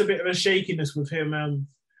like there is a bit of a shakiness with him.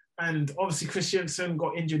 And obviously Christensen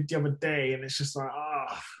got injured the other day, and it's just like,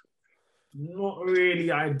 not really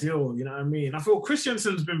ideal, you know what I mean? I feel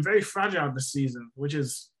Christensen's been very fragile this season, which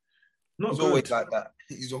is not good. Always like that.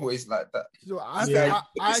 He's always like that. So I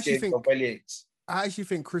actually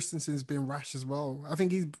think Christensen's been rash as well. I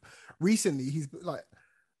think he's like,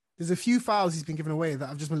 there's a few fouls he's been given away that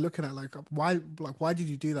I've just been looking at, like, why did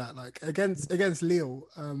you do that? Like against Lille,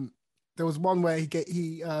 there was one where he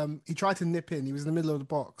tried to nip in. He was in the middle of the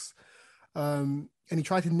box. And he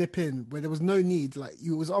tried to nip in where there was no need. Like,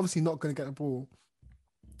 he was obviously not going to get the ball.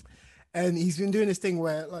 And he's been doing this thing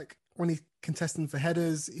where, like, when he's contesting for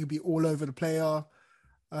headers, he'll be all over the player.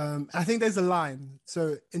 I think there's a line.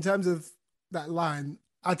 So in terms of that line,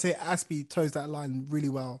 I'd say Aspie toes that line really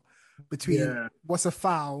well between what's a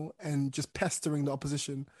foul and just pestering the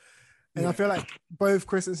opposition. And I feel like both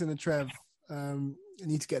Christensen and Trev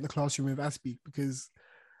need to get in the classroom with Aspie, because,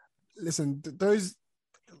 listen, those,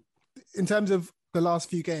 in terms of the last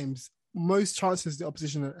few games, most chances the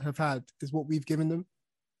opposition have had is what we've given them.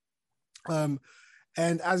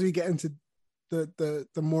 And as we get into the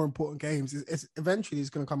more important games, it's eventually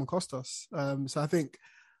going to come and cost us. So I think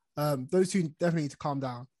those two definitely need to calm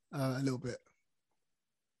down a little bit.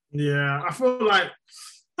 Yeah, I feel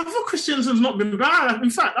Christensen's not been bad. In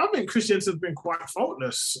fact, I think Christensen's been quite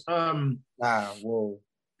faultless. Whoa.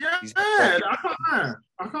 Yeah, I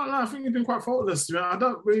can't lie. I think he's been quite faultless. I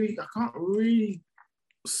can't really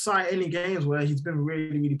cite any games where he's been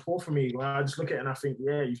really, really poor for me. Where I just look at it and I think,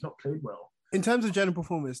 he's not played well. In terms of general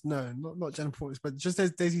performance, no, not general performance, but just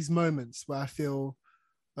there's these moments where I feel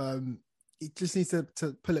he just needs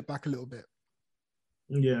to pull it back a little bit.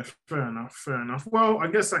 Yeah, fair enough. Well, I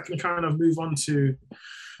guess I can kind of move on to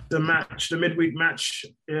the midweek match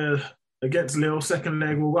against Lille. Second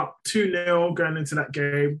leg, we're up 2-0 going into that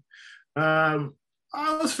game. I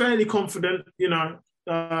was fairly confident,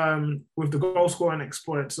 with the goal scoring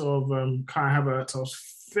exploits of Kai Havertz. I was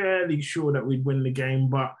fairly sure that we'd win the game,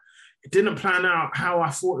 but it didn't plan out how I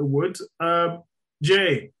thought it would.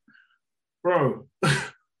 Jay, bro,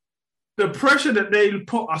 the pressure that they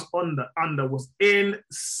put us under was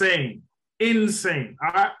insane.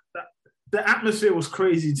 The atmosphere was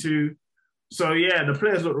crazy too. So yeah, the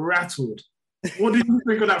players looked rattled. What did you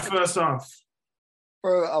think of that first half?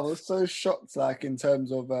 Bro, I was so shocked, like, in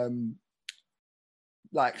terms of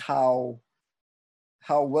like how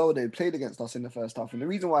how well they played against us in the first half. And the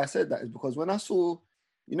reason why I said that is because when I saw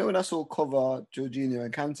Cover, Jorginho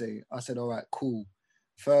and Kante, I said, all right, cool.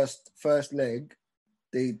 First leg,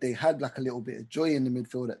 they had like a little bit of joy in the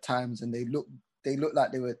midfield at times, and they looked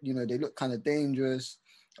like they were, they looked kind of dangerous.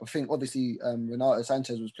 I think obviously Renato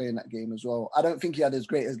Sanchez was playing that game as well. I don't think he had as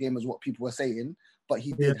great a game as what people were saying, but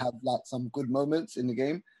he did have like some good moments in the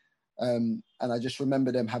game. And I just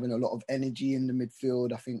remember them having a lot of energy in the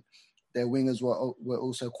midfield. I think their wingers were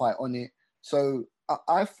also quite on it. So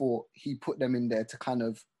I thought he put them in there to kind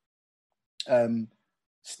of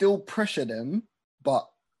still pressure them, but,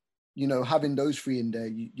 having those three in there,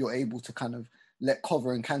 you're able to kind of let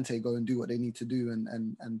Cover and Kante go and do what they need to do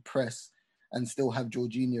and press, and still have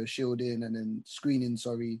Jorginho shielding and then screening,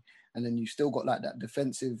 and then you still got like that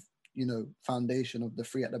defensive, foundation of the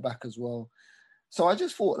three at the back as well. So I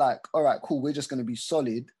just thought like, all right, cool, we're just going to be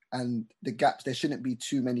solid, and the gaps, there shouldn't be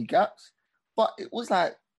too many gaps. But it was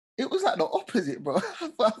like the opposite, bro.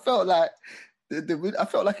 I felt like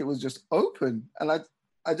it was just open, and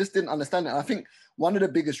I just didn't understand it. And I think one of the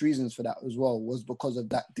biggest reasons for that as well was because of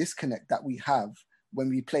that disconnect that we have when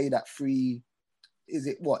we play that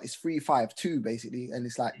it's 3-5-2 basically, and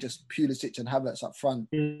it's like just Pulisic and Havertz up front.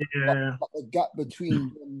 Yeah. But the gap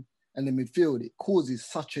between them and the midfield, it causes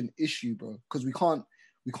such an issue, bro, because we can't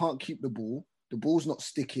keep the ball. The ball's not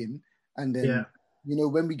sticking, and then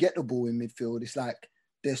when we get the ball in midfield, it's like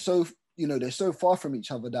they're so far from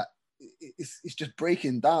each other that it's just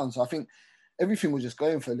breaking down. So I think everything was just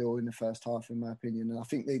going for Lille in the first half, in my opinion. And I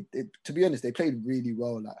think they to be honest, they played really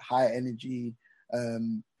well, like high energy.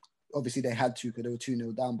 Obviously they had to because they were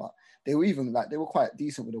 2-0 down, but they were quite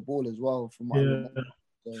decent with the ball as well, from what I remember.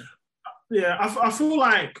 So. Yeah, I feel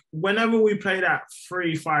like whenever we play that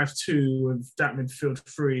 3-5-2 with that midfield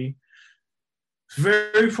three, it's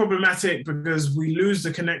very problematic because we lose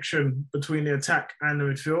the connection between the attack and the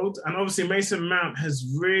midfield. And obviously Mason Mount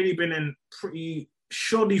has really been in pretty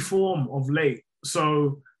shoddy form of late.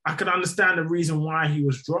 So I can understand the reason why he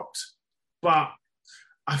was dropped. But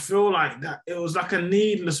I feel like that it was like a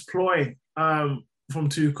needless ploy from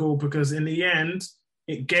Tuchel, because in the end,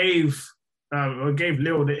 it gave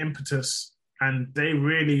Lille the impetus, and they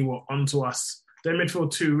really were onto us. Their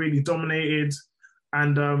midfield two really dominated,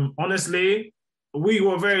 and honestly, we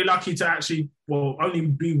were very lucky to actually only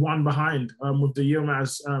be one behind with the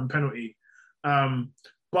Yilmaz penalty.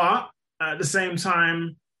 But at the same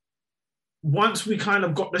time, once we kind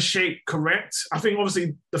of got the shape correct, I think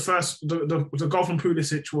obviously the goal from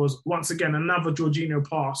Pulisic was once again another Jorginho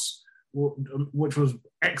pass, which was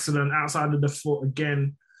excellent outside of the foot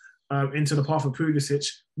again. Into the path of Pulisic.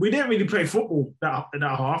 We didn't really play football that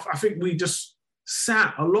half. I think we just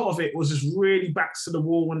sat. A lot of it was just really backs to the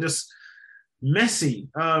wall and just messy.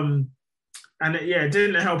 It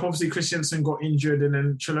didn't help. Obviously, Christensen got injured, and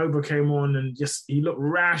then Chalobah came on, and just he looked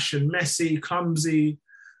rash and messy, clumsy.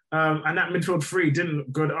 And that midfield three didn't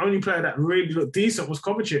look good. The only player that really looked decent was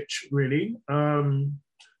Kovacic, really.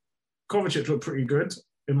 Kovacic looked pretty good,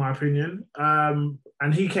 in my opinion.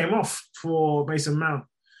 And he came off for Mason Mount,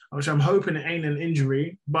 which I'm hoping it ain't an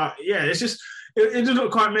injury. But yeah, it's just, it just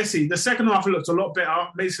looked quite messy. The second half looked a lot better.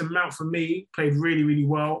 Mason Mount, for me, played really, really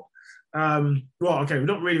well. Not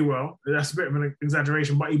really well. That's a bit of an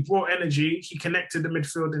exaggeration, but he brought energy. He connected the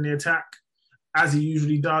midfield in the attack, as he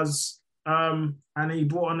usually does. And he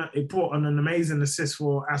brought on an amazing assist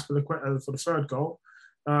for Azpilicueta for the third goal.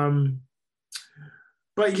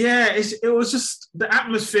 But yeah, it was just, the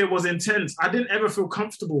atmosphere was intense. I didn't ever feel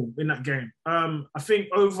comfortable in that game. I think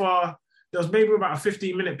there was maybe about a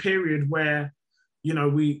 15-minute period where,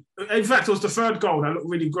 in fact, it was the third goal that looked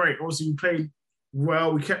really great. Obviously, we played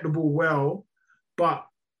well, we kept the ball well, but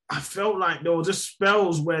I felt like there were just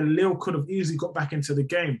spells where Lille could have easily got back into the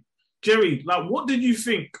game. Jerry, like, what did you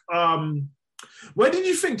think? Where did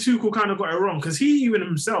you think Tuchel kind of got it wrong? Because he even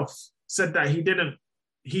himself said that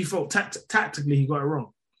he felt tactically he got it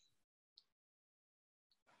wrong.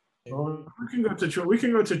 We can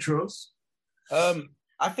go to Truss.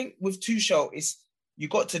 I think with Tuchel, you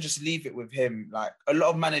got to just leave it with him. Like, a lot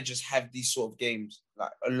of managers have these sort of games,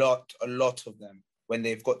 like a lot of them, when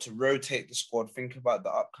they've got to rotate the squad, think about the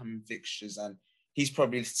upcoming fixtures, and he's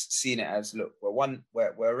probably seen it as, look, we're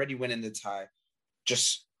already winning the tie.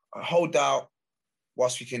 Just hold out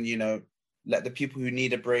whilst we can, let the people who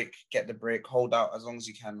need a break get the break. Hold out as long as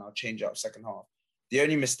you can. I'll change it up second half. The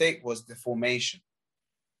only mistake was the formation.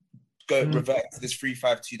 Revert to this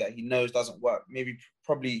 3-5-2 that he knows doesn't work.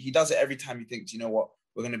 Probably he does it every time he thinks, we're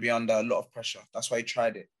going to be under a lot of pressure. That's why he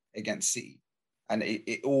tried it against City. And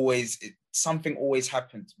something always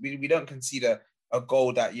happens. We don't concede a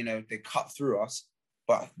goal that, they cut through us,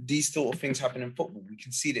 But these sort of things happen in football. We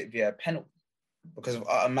concede it via a penalty because of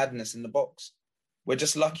utter madness in the box. We're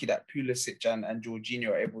just lucky that Pulisic and Jorginho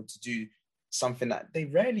are able to do something that they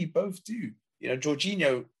rarely both do. You know,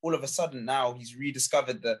 Jorginho, all of a sudden now he's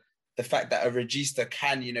rediscovered the fact that a regista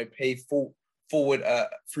can, you know, play forward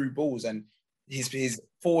through balls, and his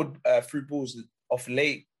forward through balls off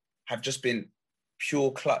late have just been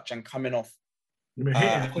pure clutch and coming off.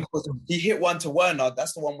 I think he hit one to Werner.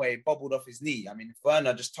 That's the one where he bobbled off his knee. I mean, if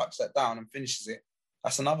Werner just touched that down and finishes it,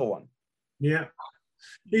 that's another one. Yeah.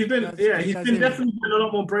 He's been definitely been a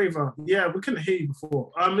lot more braver. Yeah, we couldn't hear you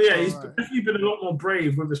before. He's definitely been a lot more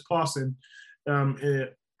brave with his passing.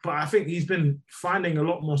 But I think he's been finding a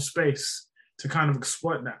lot more space to kind of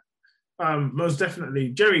exploit that. Most definitely.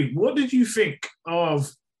 Jerry, what did you think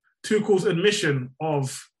of Tuchel's admission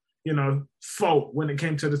of, you know, fault when it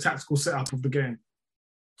came to the tactical setup of the game?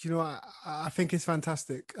 Do you know, I think it's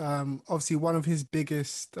fantastic. Obviously, one of his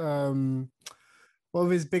biggest plus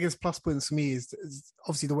points for me is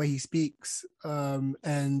obviously the way he speaks,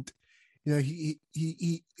 and you know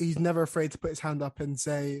he's never afraid to put his hand up and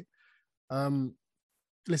say,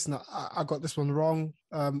 "Listen, I got this one wrong."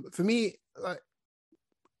 For me, like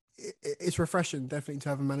it's refreshing, definitely, to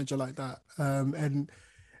have a manager like that, and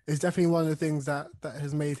it's definitely one of the things that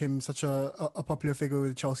has made him such a popular figure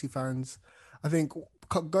with Chelsea fans. I think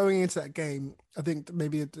going into that game, I think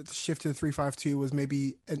maybe the shift to the 3-5-2 was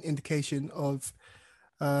maybe an indication of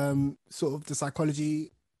sort of the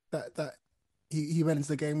psychology that he went into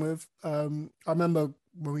the game with. I remember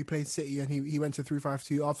when we played City and he went to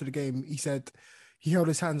 3-5-2 after the game, he said, he held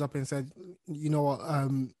his hands up and said, you know what,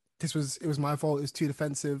 it was my fault, it was too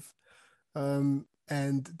defensive. And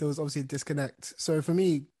there was obviously a disconnect. So for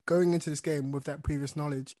me, going into this game with that previous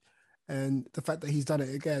knowledge and the fact that he's done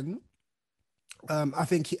it again, I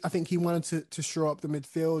think he wanted to shore up the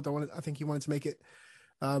midfield. I think he wanted to make it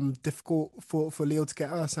difficult for Lille to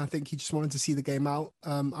get us, and I think he just wanted to see the game out.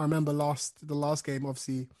 I remember the last game,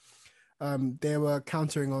 obviously, they were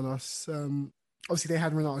countering on us. Obviously, they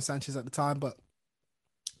had Renato Sanchez at the time, but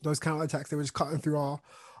those counter attacks, they were just cutting through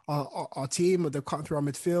our team, or they're cutting through our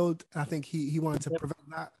midfield. And I think he wanted to prevent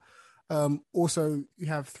that. Also, you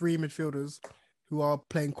have three midfielders who are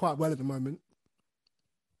playing quite well at the moment.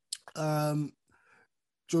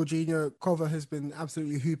 Jorginho, Kova has been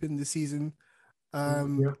absolutely hooping this season.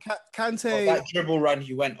 Kante, that dribble run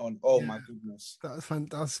he went on, my goodness, that was fun.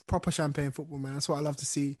 That's proper champagne football, man. That's what I love to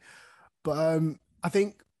see. But I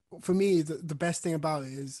think for me, the best thing about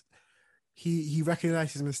it is he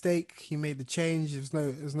recognized his mistake. He made the change.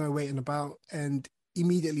 There's no waiting about, and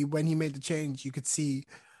immediately when he made the change, you could see,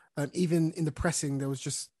 even in the pressing,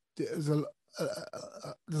 there's a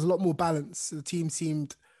lot more balance. The team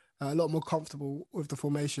seemed a lot more comfortable with the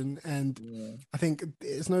formation, and I think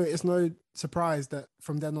it's no surprise that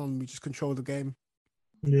from then on we just control the game.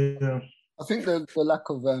 Yeah, I think the lack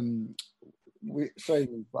of I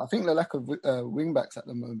think the lack of wing backs at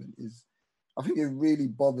the moment is, I think it really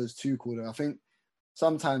bothers Tuchel. I think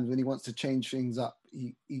sometimes when he wants to change things up,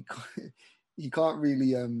 he can't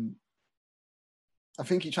really. I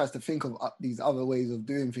think he tries to think of these other ways of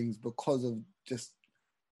doing things because of just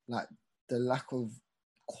like the lack of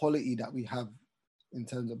quality that we have in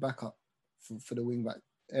terms of backup for the wing back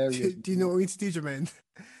area. Do you know what we need to do, Jermaine?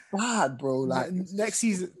 Bad, bro. Like next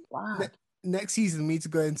season, next season we need to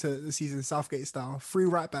go into the season Southgate style: 3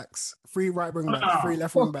 right backs, 3 right wing backs, 3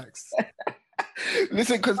 left wing backs.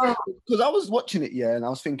 Listen, because I was watching it, and I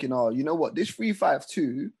was thinking, you know what, this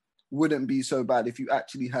 3-5-2 wouldn't be so bad if you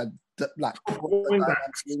actually had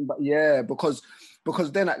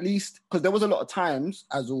because then at least, because there was a lot of times,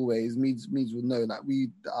 as always, Meads would know that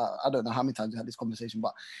I don't know how many times we had this conversation,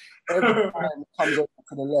 but every time it comes over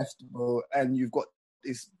to the left, bro, and you've got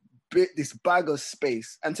this bag of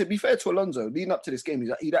space. And to be fair to Alonso, leading up to this game,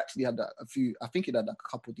 he'd actually had I think he'd had like a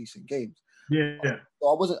couple decent games. Yeah.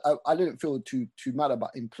 So I didn't feel too mad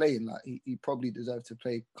about him playing. Like he probably deserved to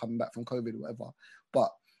play coming back from COVID or whatever. But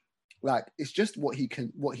like, it's just what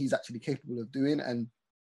he's actually capable of doing. And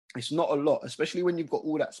it's not a lot, especially when you've got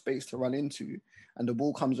all that space to run into and the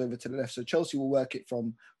ball comes over to the left. So Chelsea will work it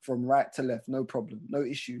from right to left, no problem, no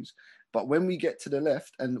issues. But when we get to the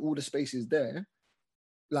left and all the space is there,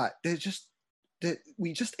 like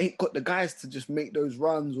we just ain't got the guys to just make those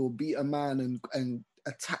runs or beat a man and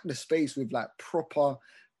attack the space with like proper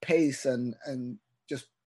pace and just,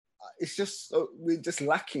 it's just, we're just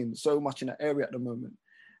lacking so much in that area at the moment.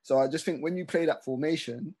 So I just think when you play that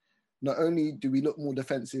formation, not only do we look more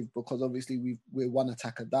defensive because obviously we're one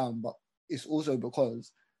attacker down, but it's also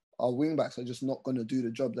because our wing backs are just not going to do the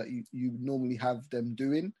job that you normally have them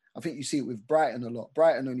doing. I think you see it with Brighton a lot.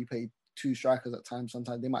 Brighton only played two strikers at times.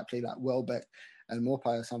 Sometimes they might play like Welbeck and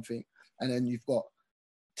Maupay or something, and then you've got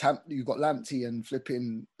Lamptey and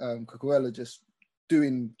flipping Cucurella just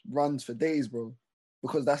doing runs for days, bro,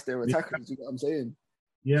 because that's their attackers. You know what I'm saying?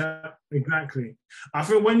 Yeah, exactly. I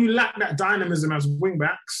feel when you lack that dynamism as wing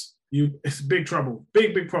backs, it's big trouble.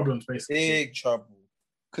 Big problems, basically. Big trouble.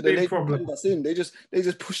 Big problem. They just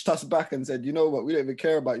pushed us back and said, you know what, we don't even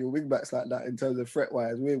care about your wing backs like that in terms of threat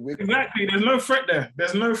wise. Exactly. There's no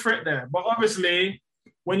threat there. But obviously,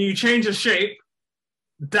 when you change the shape,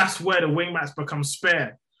 that's where the wing backs become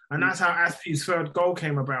spare. And that's how Aspie's third goal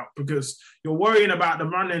came about, because you're worrying about the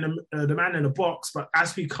man in the box, but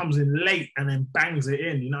Aspie comes in late and then bangs it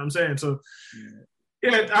in. You know what I'm saying? So,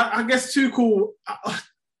 yeah, I guess Tuchel,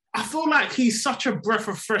 I feel like he's such a breath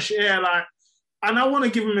of fresh air. Like, and I want to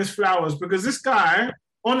give him his flowers, because this guy,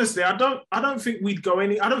 honestly, I don't think we'd go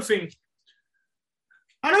any. I don't think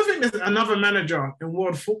there's another manager in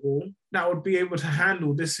world football that would be able to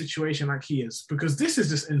handle this situation like he is, because this is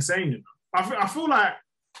just insane. You know? I feel like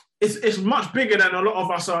it's much bigger than a lot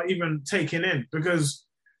of us are even taking in, because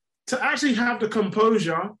to actually have the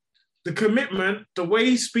composure, the commitment, the way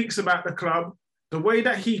he speaks about the club, the way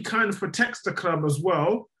that he kind of protects the club as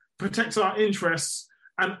well, protects our interests,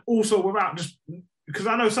 and also without just, because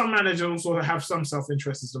I know some managers also have some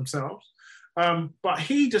self-interests themselves, but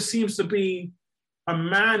he just seems to be a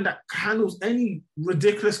man that handles any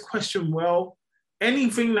ridiculous question well.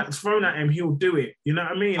 Anything that's thrown at him, he'll do it. You know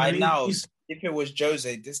what I mean? If it was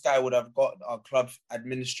Jose, this guy would have got our club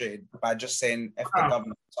administrated by just saying F the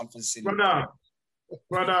government, something silly.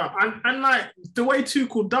 Brother. And like the way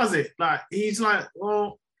Tuchel does it, like he's like,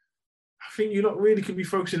 well, I think you not really could be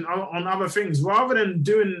focusing on other things rather than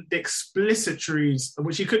doing the explicitories,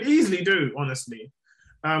 which he could easily do, honestly.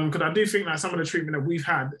 Because I do think that some of the treatment that we've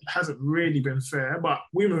had hasn't really been fair, but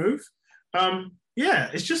we move.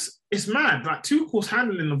 It's mad. Like Tuchel's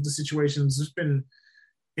handling of the situations has been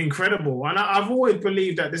incredible. And I've always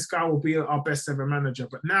believed that this guy will be our best ever manager.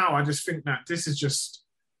 But now I just think that this is just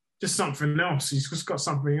something else. He's just got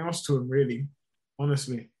something else to him, really,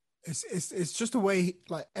 honestly. It's just the way,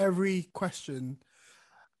 like, every question,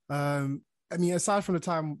 I mean, aside from the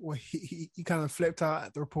time where he kind of flipped out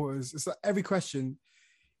at the reporters, it's like every question,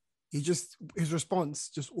 his response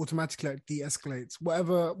just automatically like de-escalates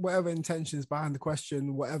whatever intentions behind the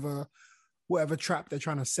question, whatever trap they're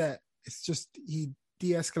trying to set. It's just, he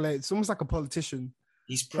de-escalates, almost like a politician.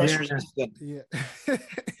 He's press resistant. Yeah.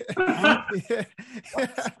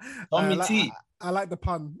 I like the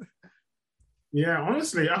pun. Yeah,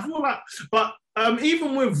 honestly, I feel like, but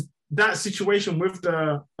even with that situation with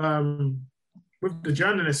the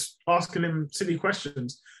journalist asking him silly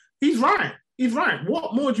questions, he's right.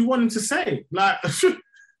 What more do you want him to say? Like,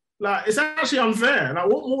 it's actually unfair. Like,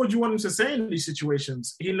 what more do you want him to say in these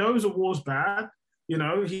situations? He knows the war's bad. You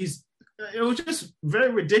know, it was just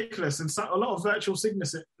very ridiculous and a lot of virtual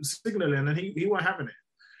signaling, and he wasn't having it.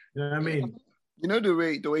 You know what I mean? You know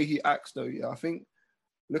the way he acts, though. Yeah, I think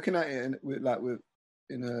looking at it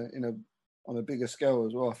on a bigger scale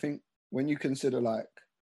as well. I think when you consider, like,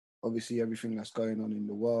 obviously everything that's going on in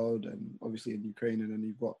the world, and obviously in Ukraine, and then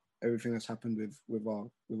you've got everything that's happened with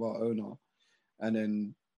our owner, and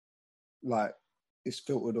then like it's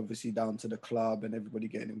filtered obviously down to the club and everybody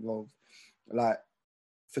getting involved. Like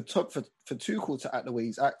for Tuchel to act the way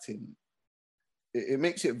he's acting, it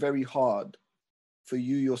makes it very hard for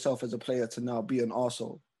you yourself as a player to now be an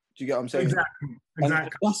arsehole. Do you get what I'm saying? Exactly.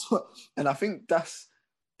 And I think that's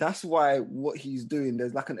why what he's doing,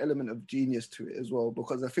 there's like an element of genius to it as well,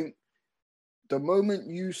 because I think the moment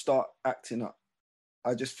you start acting up,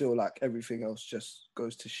 I just feel like everything else just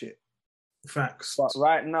goes to shit. Facts. But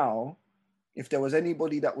right now, if there was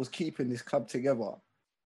anybody that was keeping this club together,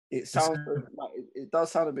 it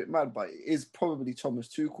does sound a bit mad, but it is probably Thomas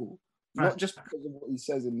Tuchel. Not just because of what he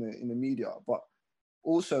says in the media, but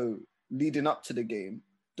also leading up to the game,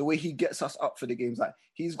 the way he gets us up for the games. Like,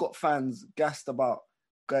 he's got fans gassed about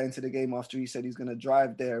going to the game after he said he's going to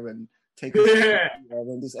drive there and take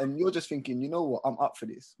and you're just thinking, you know what, I'm up for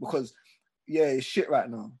this, because it's shit right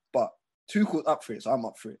now, but Tuchel's up for it, so I'm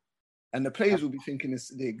up for it. And the players will be thinking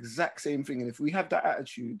it's the exact same thing. And if we have that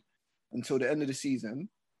attitude until the end of the season,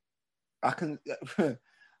 I don't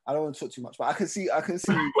want to talk too much, but I can see.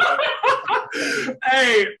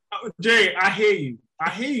 Hey, Jay, I hear you,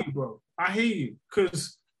 bro. I hear you,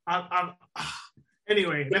 because I'm.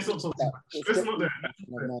 Anyway, let's not talk too much. Let's not do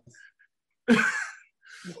it.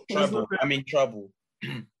 Trouble. I'm in trouble.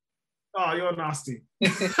 Oh, you're nasty.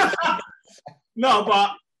 No,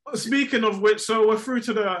 but speaking of which, so we're through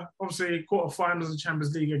to the, obviously, quarterfinals of the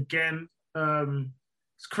Champions League again.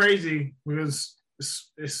 It's crazy because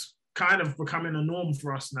it's kind of becoming a norm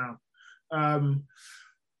for us now.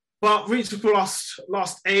 But reached the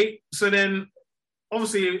last 8. So then,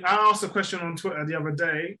 obviously, I asked a question on Twitter the other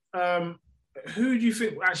day. Who do you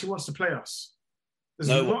think actually wants to play us? There's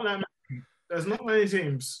not that many. There's not many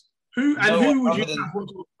teams. Who would you want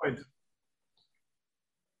to avoid?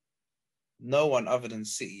 No one other than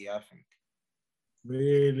City, I think.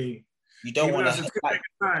 Really? You don't want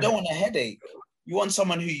a headache. You want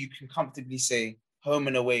someone who you can comfortably say, home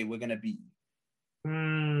and away, we're going to beat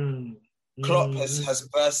you. Klopp has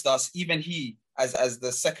versed us. Even he, as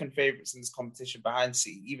the second favourites in this competition behind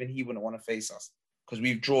City, even he wouldn't want to face us because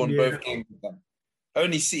we've drawn both games with them.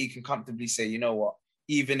 Only City can comfortably say, you know what,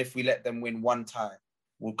 even if we let them win one tie,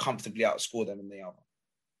 we'll comfortably outscore them in the other.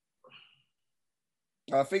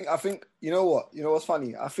 I think you know what? You know what's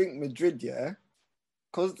funny? I think Madrid,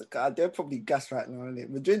 because they're probably gassed right now, isn't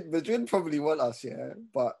it? Madrid probably want us,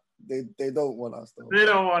 but they don't want us though. They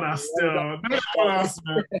don't want us still. They don't want us,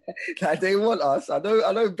 man. Like, they want us. I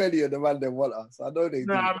know Benny and the man, they want us. I know they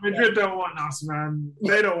do. Madrid don't want us, man.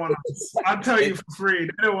 They don't want us. I'll tell you for free.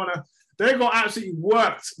 They don't want to. They got absolutely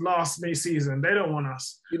worked last season. They don't want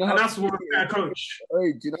us. You know, and that's what their coach.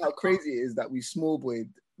 Hey, do you know how crazy it is that we small boyed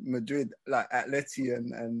Madrid, like Atleti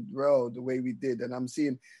and Real, the way we did, and I'm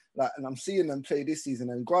seeing them play this season.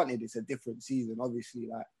 And granted, it's a different season. Obviously,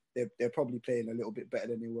 like they're probably playing a little bit better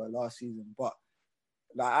than they were last season. But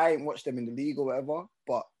like, I ain't watched them in the league or whatever.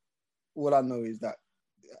 But all I know is that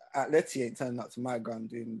Atleti ain't turning up to my ground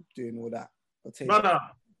doing all that. Brother,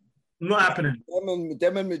 not happening.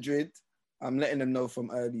 Them and Madrid, I'm letting them know from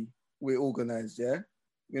early. We're organised, yeah.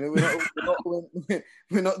 You know,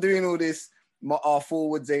 we're not doing all this. Our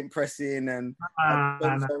forwards ain't pressing and all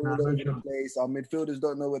over the place. Our midfielders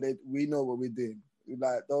don't know we know what we're doing.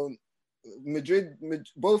 Like, both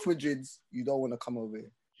Madrids, you don't want to come over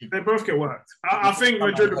here. They both get worked. I think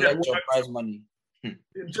Madrid will get worked. Prize money.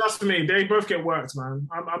 Just me, they both get worked, man.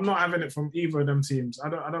 I'm not having it from either of them teams. I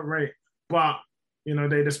don't rate, but you know,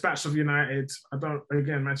 they dispatched of United.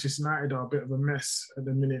 Manchester United are a bit of a mess at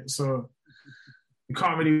the minute, so you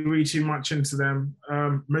can't really read too much into them.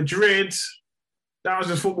 Madrid. That was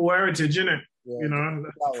just football heritage, innit? Yeah, you know,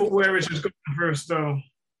 football heritage has got them through still.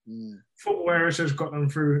 Football heritage has got them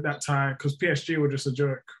through that tie because PSG were just a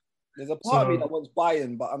joke. There's a part of me that wants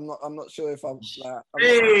Bayern, but I'm not sure if I'm like.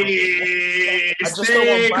 I just don't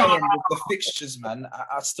want Bayern with the fixtures, man.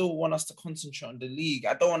 I still want us to concentrate on the league.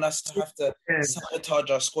 I don't want us to have to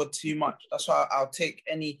sabotage our squad too much. That's why I'll take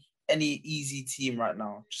any easy team right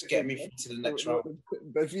now. Just get me to the next round.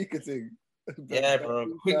 Benfica thing. Yeah, bro.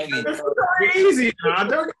 Quickly. It's very easy, man.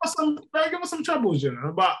 Don't give us some troubles, you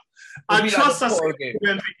know. But I trust us to get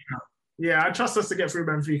through Benfica. Yeah, I trust us to get through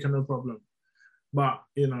Benfica, no problem. But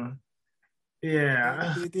you know,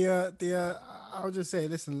 I'll just say,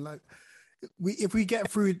 listen, like if we get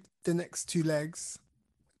through the next 2 legs,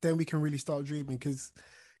 then we can really start dreaming. Because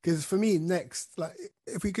for me, next, like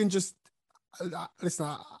if we can just listen,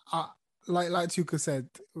 like Tuka said,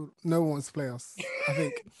 no one wants to play us. I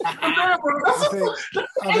think. That's the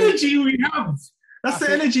energy we have. That's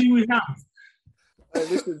the energy we have.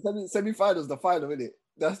 Listen, semi-finals, the final, isn't it?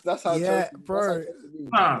 That's how. Yeah, bro.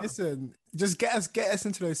 Listen, just get us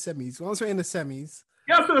into those semis. Once we're in the semis,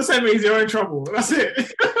 get us to the semis, you're in trouble. That's it.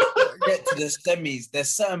 Get to the semis.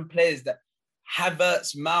 There's certain players that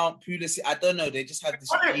Havertz, Mount, Pulisic. I don't know. They just have this.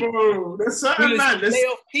 Bro, there's certain man.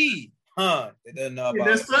 Playoff P. They don't know about.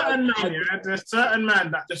 There's certain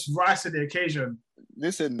man that just rise to the occasion.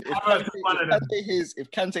 Listen,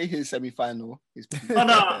 if Kante hears semi-final, he's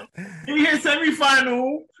he hits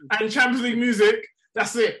semi-final and Champions League music.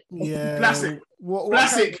 That's it. Yeah, Vlasic.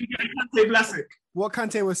 Vlasic. What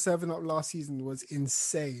Kante was serving up last season was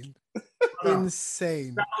insane.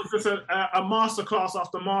 Insane. That was just a masterclass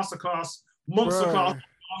after masterclass,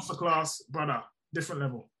 masterclass, brother. Different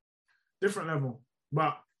level.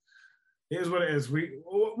 But it is what it is.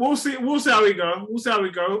 We'll see how we go.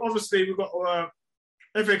 Obviously, we've got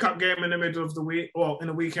FA Cup game in the middle of the week, or in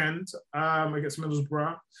the weekend against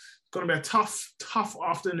Middlesbrough. It's going to be a tough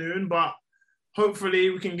afternoon, but hopefully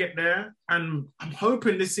we can get there. And I'm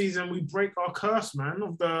hoping this season we break our curse, man,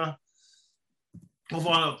 of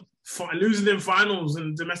our losing in finals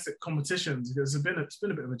and domestic competitions, because it's been a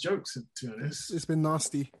bit of a joke, to be honest. It's been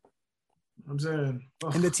nasty. I'm saying. Oh.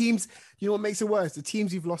 And the teams, you know what makes it worse? The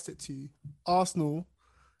teams you've lost it to: Arsenal,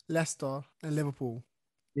 Leicester, and Liverpool.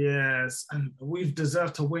 Yes, and we've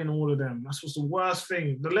deserved to win all of them. That's what's the worst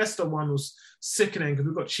thing. The Leicester one was sickening because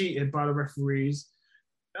we got cheated by the referees.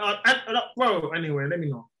 Bro, anyway, let me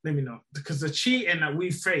know. Because the cheating that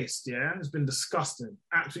we faced, has been disgusting.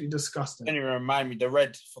 Absolutely disgusting. Can you remind me, the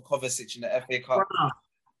red for Kovacic in the FA Cup?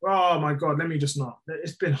 Oh my God, let me just not.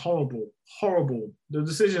 It's been horrible. The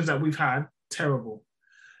decisions that we've had, terrible.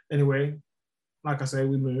 Anyway, like I say,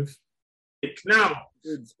 we move. Now,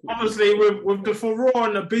 obviously, with the furore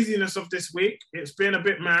and the busyness of this week, it's been a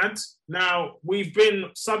bit mad. Now, we've been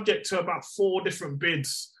subject to about 4 different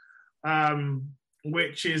bids,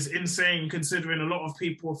 which is insane considering a lot of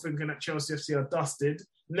people are thinking that Chelsea FC are dusted.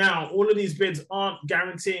 Now, all of these bids aren't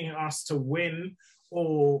guaranteeing us to win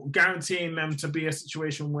or guaranteeing them to be a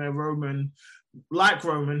situation where Roman,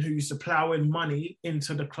 who used to plow in money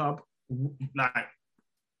into the club, like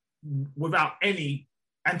without any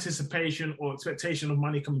anticipation or expectation of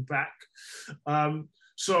money coming back.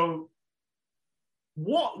 So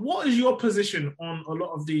what is your position on a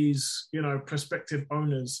lot of these, prospective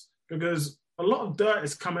owners? Because a lot of dirt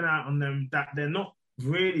is coming out on them that they're not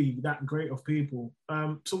really that great of people.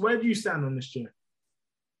 So where do you stand on this, year?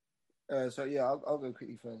 So yeah, I'll go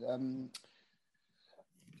quickly first.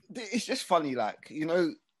 It's just funny,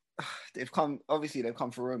 they've come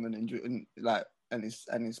for Roman and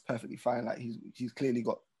it's perfectly fine. Like he's clearly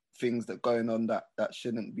got things that going on that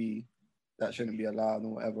shouldn't be allowed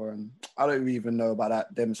or whatever. And I don't even know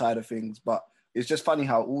about them side of things, but it's just funny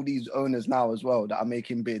how all these owners now as well that are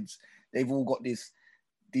making bids, they've all got these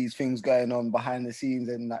things going on behind the scenes,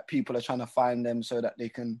 and like people are trying to find them so that they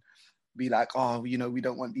can be like, oh, we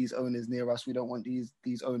don't want these owners near us. We don't want these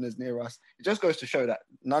owners near us. It just goes to show that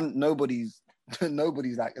nobody's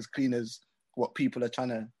like as clean as what people are trying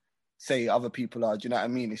to say other people are. Do you know what I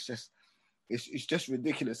mean? It's just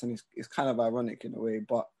ridiculous, and it's kind of ironic in a way.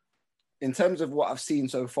 But in terms of what I've seen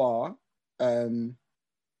so far, I know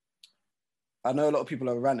a lot of people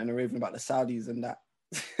are ranting and raving about the Saudis and that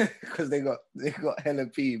because they got hella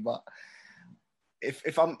P. But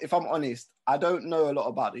if I'm honest, I don't know a lot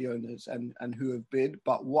about the owners and who have bid.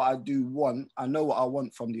 But what I do want, I know what I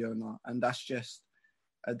want from the owner, and that's just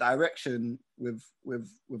a direction with a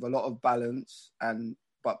lot of balance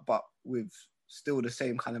but with still the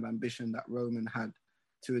same kind of ambition that Roman had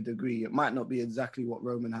to a degree. It might not be exactly what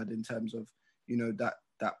Roman had in terms of,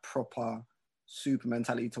 that proper super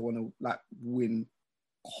mentality to want to like win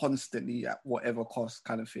constantly at whatever cost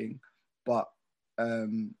kind of thing. But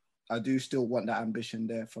I do still want that ambition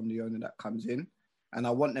there from the owner that comes in. And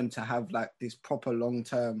I want them to have like this proper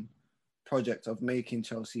long-term project of making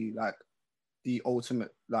Chelsea like the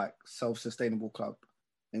ultimate like self-sustainable club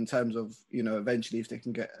in terms of, eventually if they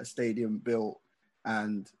can get a stadium built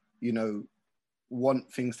and,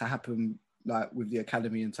 want things to happen like with the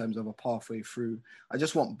academy in terms of a pathway through. I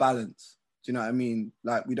just want balance. Do you know what I mean?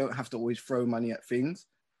 Like we don't have to always throw money at things.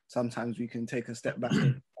 Sometimes we can take a step back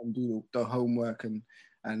and do the homework and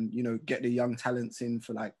get the young talents in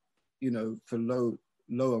for like, for low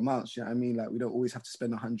amounts. You know what I mean? Like we don't always have to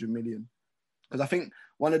spend 100 million. Because I think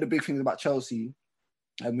one of the big things about Chelsea,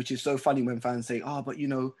 which is so funny when fans say, oh, but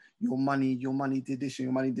your money did this and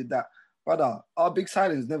your money did that. Brother, our big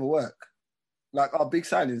signings never work. Like our big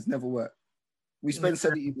signings never work. We spend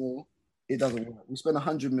 70 mil, it doesn't work. We spend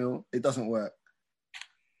 100 mil, it doesn't work.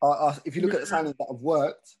 If you look at the signings that have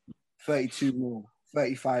worked, 32 mil,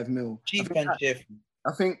 35 mil.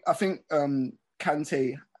 I think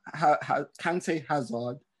Kante,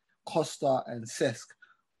 Hazard, Costa and Cesc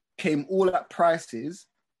came all at prices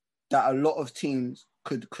that a lot of teams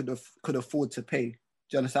could afford to pay. Do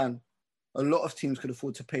you understand? A lot of teams could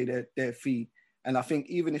afford to pay their fee. And I think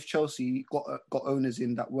even if Chelsea got owners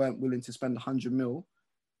in that weren't willing to spend 100 mil,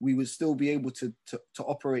 we would still be able to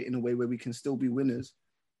operate in a way where we can still be winners.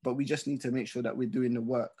 But we just need to make sure that we're doing the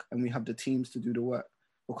work and we have the teams to do the work,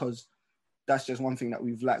 because that's just one thing that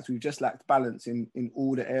we've lacked. We've just lacked balance in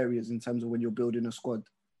all the areas in terms of when you're building a squad.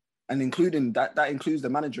 And including that includes the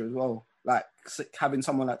manager as well. Like having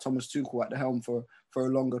someone like Thomas Tuchel at the helm for a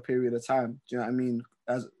longer period of time. Do you know what I mean?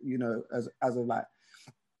 As of like,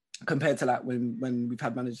 compared to like when we've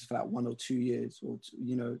had managers for like 1 or 2 years or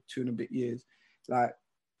 2 and a bit years. Like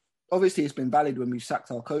obviously it's been valid when we've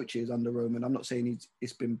sacked our coaches under Roman. I'm not saying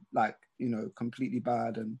it's been like, completely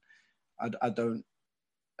bad, and I don't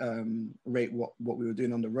rate what we were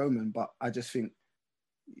doing under Roman, but I just think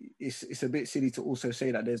it's a bit silly to also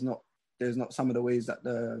say that there's not some of the ways that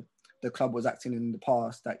the club was acting in the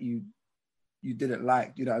past that you didn't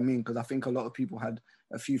like. You know what I mean? Because I think a lot of people had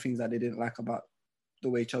a few things that they didn't like about the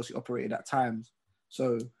way Chelsea operated at times.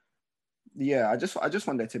 So yeah, I just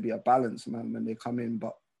want there to be a balance, man, when they come in,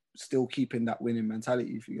 but still keeping that winning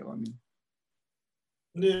mentality, if you get what I mean.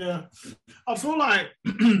 Yeah, I feel like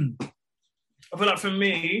for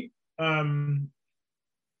me, I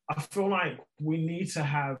feel like we need to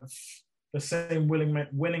have the same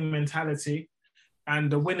winning mentality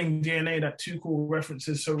and the winning DNA that Tuchel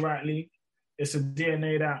references so rightly It's a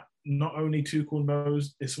DNA that not only Tuchel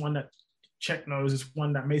knows, it's one that Czech knows, it's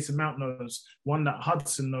one that Mason Mount knows, one that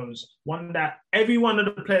Hudson knows, one that every one of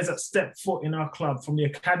the players that step foot in our club, from the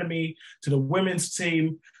academy to the women's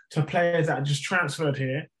team to players that are just transferred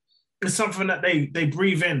here, it's something that they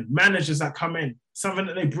breathe in. Managers that come in, something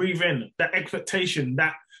that they breathe in, that expectation,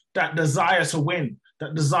 that desire to win,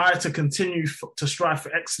 that desire to continue to strive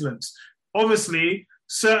for excellence. Obviously,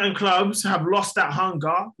 certain clubs have lost that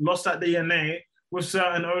hunger, lost that DNA with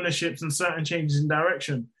certain ownerships and certain changes in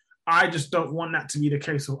direction. I just don't want that to be the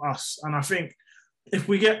case with us. And I think if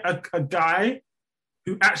we get a guy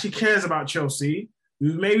who actually cares about Chelsea,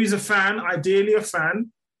 who maybe is a fan, ideally a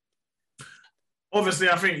fan, obviously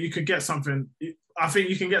I think you could get something. I think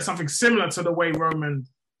you can get something similar to the way Roman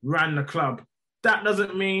ran the club. That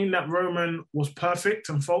doesn't mean that Roman was perfect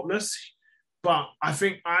and faultless, but I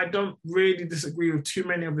think I don't really disagree with too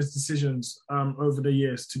many of his decisions over the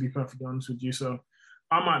years, to be perfectly honest with you. So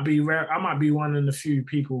I might be rare. I might be one of the few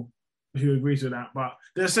people who agrees with that. But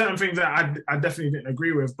there's certain things that I definitely didn't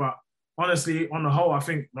agree with. But honestly, on the whole, I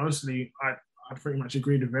think mostly I pretty much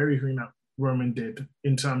agreed with everything that Roman did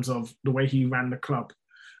in terms of the way he ran the club.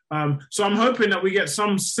 So I'm hoping that we get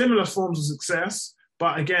some similar forms of success.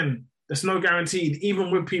 But again, there's no guarantee,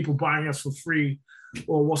 even with people buying us for free,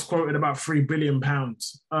 or what's quoted about £3 billion.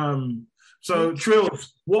 So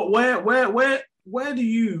Trills, where do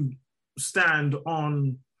you stand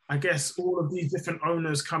on, I guess, all of these different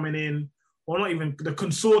owners coming in, or not even the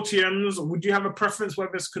consortiums? Would you have a preference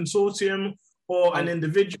whether it's consortium or an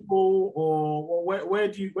individual, or where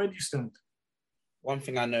do you stand? One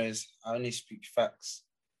thing I know is I only speak facts,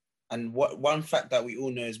 and one fact that we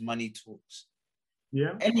all know is money talks.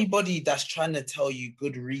 Yeah. Anybody that's trying to tell you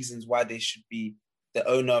good reasons why they should be the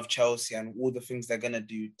owner of Chelsea and all the things they're gonna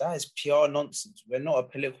do, that is PR nonsense. We're not a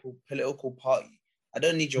political party. I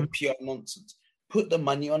don't need your PR nonsense. Put the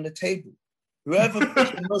money on the table. Whoever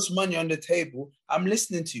puts the most money on the table, I'm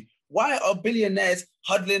listening to. Why are billionaires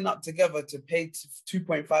huddling up together to pay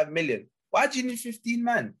 2.5 million? Why do you need 15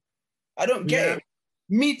 man? I don't get it.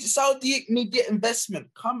 Saudi media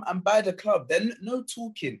investment, come and buy the club. Then no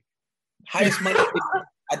talking. Highest money.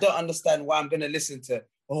 I don't understand why I'm going to listen to,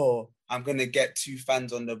 I'm going to get 2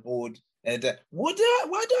 fans on the board. Why do I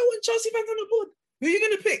want Chelsea fans on the board? Who are you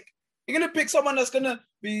going to pick? You're going to pick someone that's going to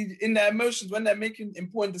be in their emotions when they're making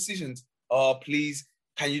important decisions. Oh, please,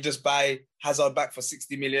 can you just buy Hazard back for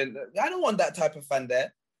 60 million? I don't want that type of fan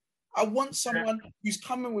there. I want someone who's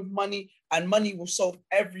coming with money, and money will solve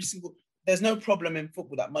every single... There's no problem in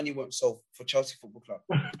football that money won't solve for Chelsea Football Club.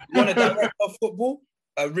 You want a director of football?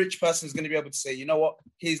 A rich person is going to be able to say, you know what?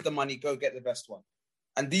 Here's the money, go get the best one.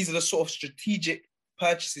 And these are the sort of strategic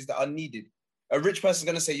purchases that are needed. A rich person is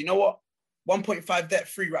going to say, you know what? 1.5 debt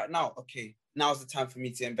free right now. Okay, now's the time for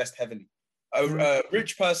me to invest heavily. A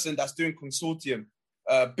rich person that's doing consortium,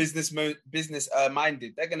 business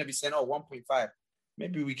minded, they're going to be saying, 1.5.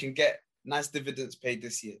 Maybe we can get nice dividends paid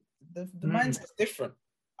this year. The mindset's different.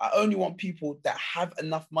 I only want people that have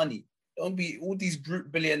enough money. Don't be all these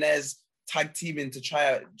group billionaires tag teaming to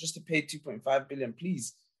try out just to pay 2.5 billion.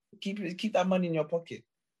 Please keep that money in your pocket.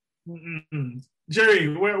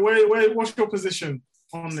 Jerry, what's your position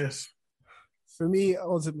on this? For me,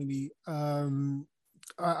 ultimately, I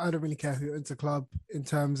don't really care who owns a club in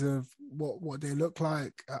terms of what they look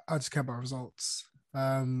like. I just care about results.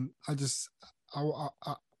 I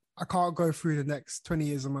can't go through the next 20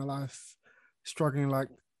 years of my life struggling like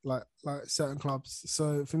certain clubs.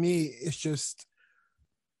 So for me, it's just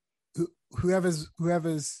whoever's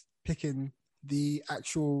picking the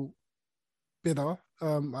actual bidder.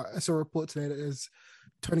 I saw a report today that there's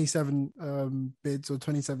 27 bids or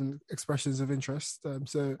 27 expressions of interest.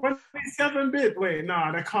 So 27 bid. Wait,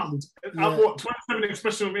 no, that can't be. Yeah. I bought 27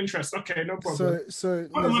 expression of interest. Okay, no problem. So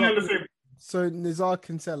Nizar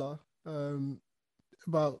Kinsella, he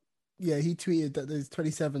tweeted that there's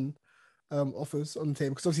 27 offers on the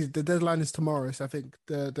table, because obviously the deadline is tomorrow. So I think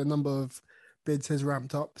the number of bids has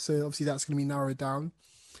ramped up. So obviously that's going to be narrowed down.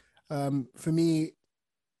 For me,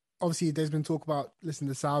 obviously there's been talk about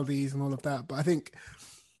listening to Saudis and all of that, but I think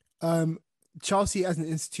Chelsea as an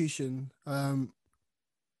institution,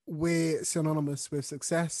 we're synonymous with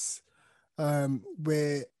success.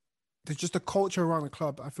 Where there's just a culture around the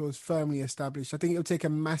club I feel is firmly established. I think it'll take a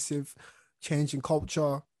massive change in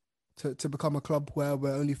culture to become a club where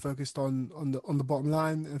we're only focused on the bottom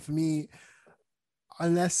line. And for me,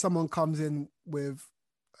 unless someone comes in with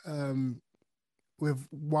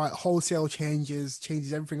wholesale changes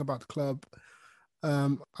everything about the club,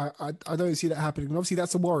 I don't see that happening. And obviously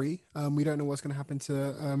that's a worry. We don't know what's going to happen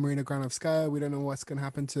to Marina Granovskaya. We don't know what's going to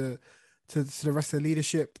happen to the rest of the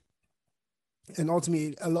leadership. And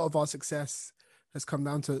ultimately, a lot of our success has come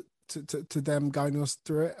down to them guiding us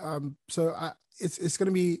through it. It's going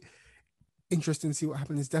to be interesting to see what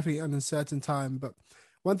happens. It's definitely an uncertain time. But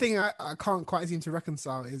one thing I can't quite seem to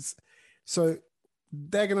reconcile is, so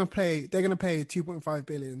they're going to pay 2.5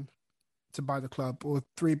 billion to buy the club, or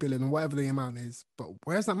 3 billion, or whatever the amount is. But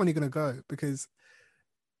where's that money going to go? Because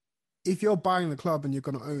if you're buying the club and you're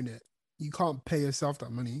going to own it, you can't pay yourself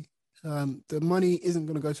that money. The money isn't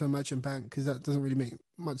going to go to a merchant bank because that doesn't really make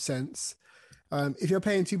much sense. If you're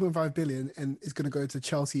paying 2.5 billion and it's going to go to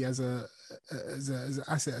Chelsea as an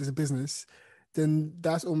asset, as a business, then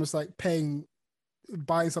that's almost like buying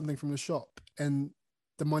something from the shop, and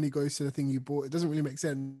the money goes to the thing you bought. It doesn't really make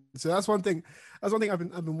sense. So that's one thing. I've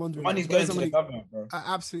been wondering. Money's going to the government, bro.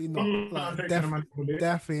 Absolutely not. Like,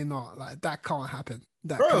 definitely not. Like, that can't happen.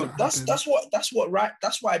 That's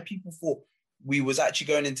why people thought we was actually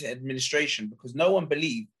going into administration, because no one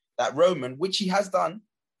believed that Roman, which he has done,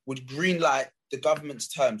 would greenlight the government's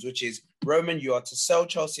terms, which is, Roman, you are to sell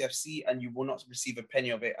Chelsea FC and you will not receive a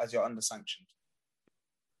penny of it as you're under sanctions.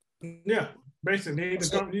 Yeah, basically,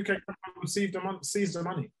 the UK government seize the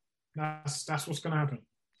money. That's what's going to happen.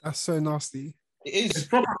 That's so nasty. It is. It's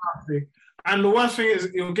proper nasty. And the worst thing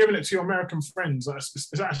is, you're giving it to your American friends.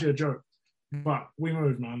 It's actually a joke. But we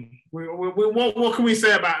move, man. What can we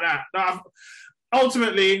say about that?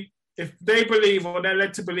 Ultimately, if they believe, or they're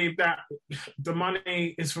led to believe, that the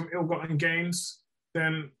money is from ill-gotten gains,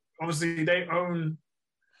 then obviously they own,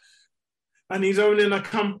 and he's owning a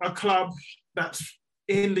club that's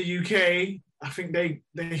in the UK. I think they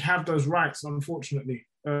have those rights, unfortunately.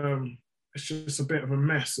 It's just a bit of a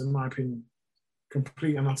mess, in my opinion.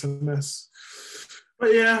 Complete and utter mess.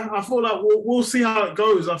 But yeah, I feel like we'll see how it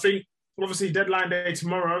goes. I think, obviously, deadline day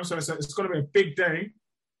tomorrow, so it's going to be a big day.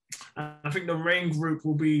 And I think the Rain Group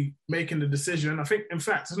will be making the decision. I think, in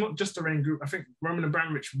fact, it's not just the Rain Group. I think Roman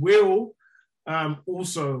Abramovich will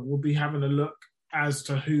be having a look as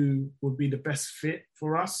to who would be the best fit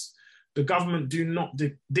for us. The government do not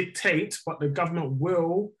dictate, but the government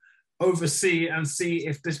will oversee and see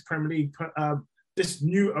if this Premier League, this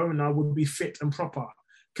new owner would be fit and proper,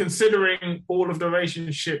 considering all of the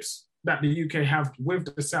relationships that the UK have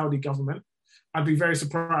with the Saudi government. I'd be very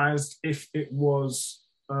surprised if it was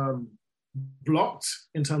blocked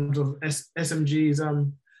in terms of SMG's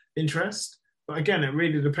interest. But again, it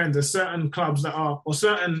really depends. There's certain clubs that are, or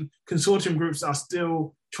certain consortium groups that are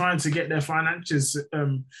still trying to get their finances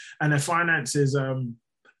in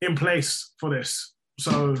place for this.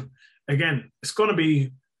 So again, it's going to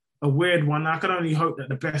be a weird one. I can only hope that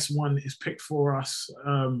the best one is picked for us,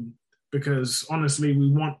 because honestly, we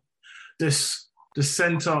want the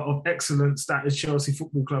centre of excellence that is Chelsea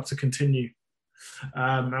Football Club to continue.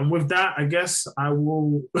 And with that, I guess I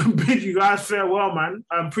will bid you guys farewell, man.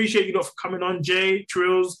 I appreciate you lot for coming on. Jay,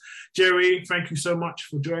 Trills, Jerry, thank you so much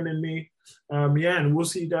for joining me. And we'll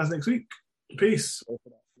see you guys next week. Peace.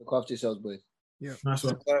 Look after yourselves, boys. Yeah. Nice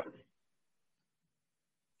one.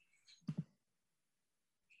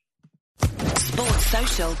 Sports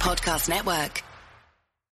Social Podcast Network.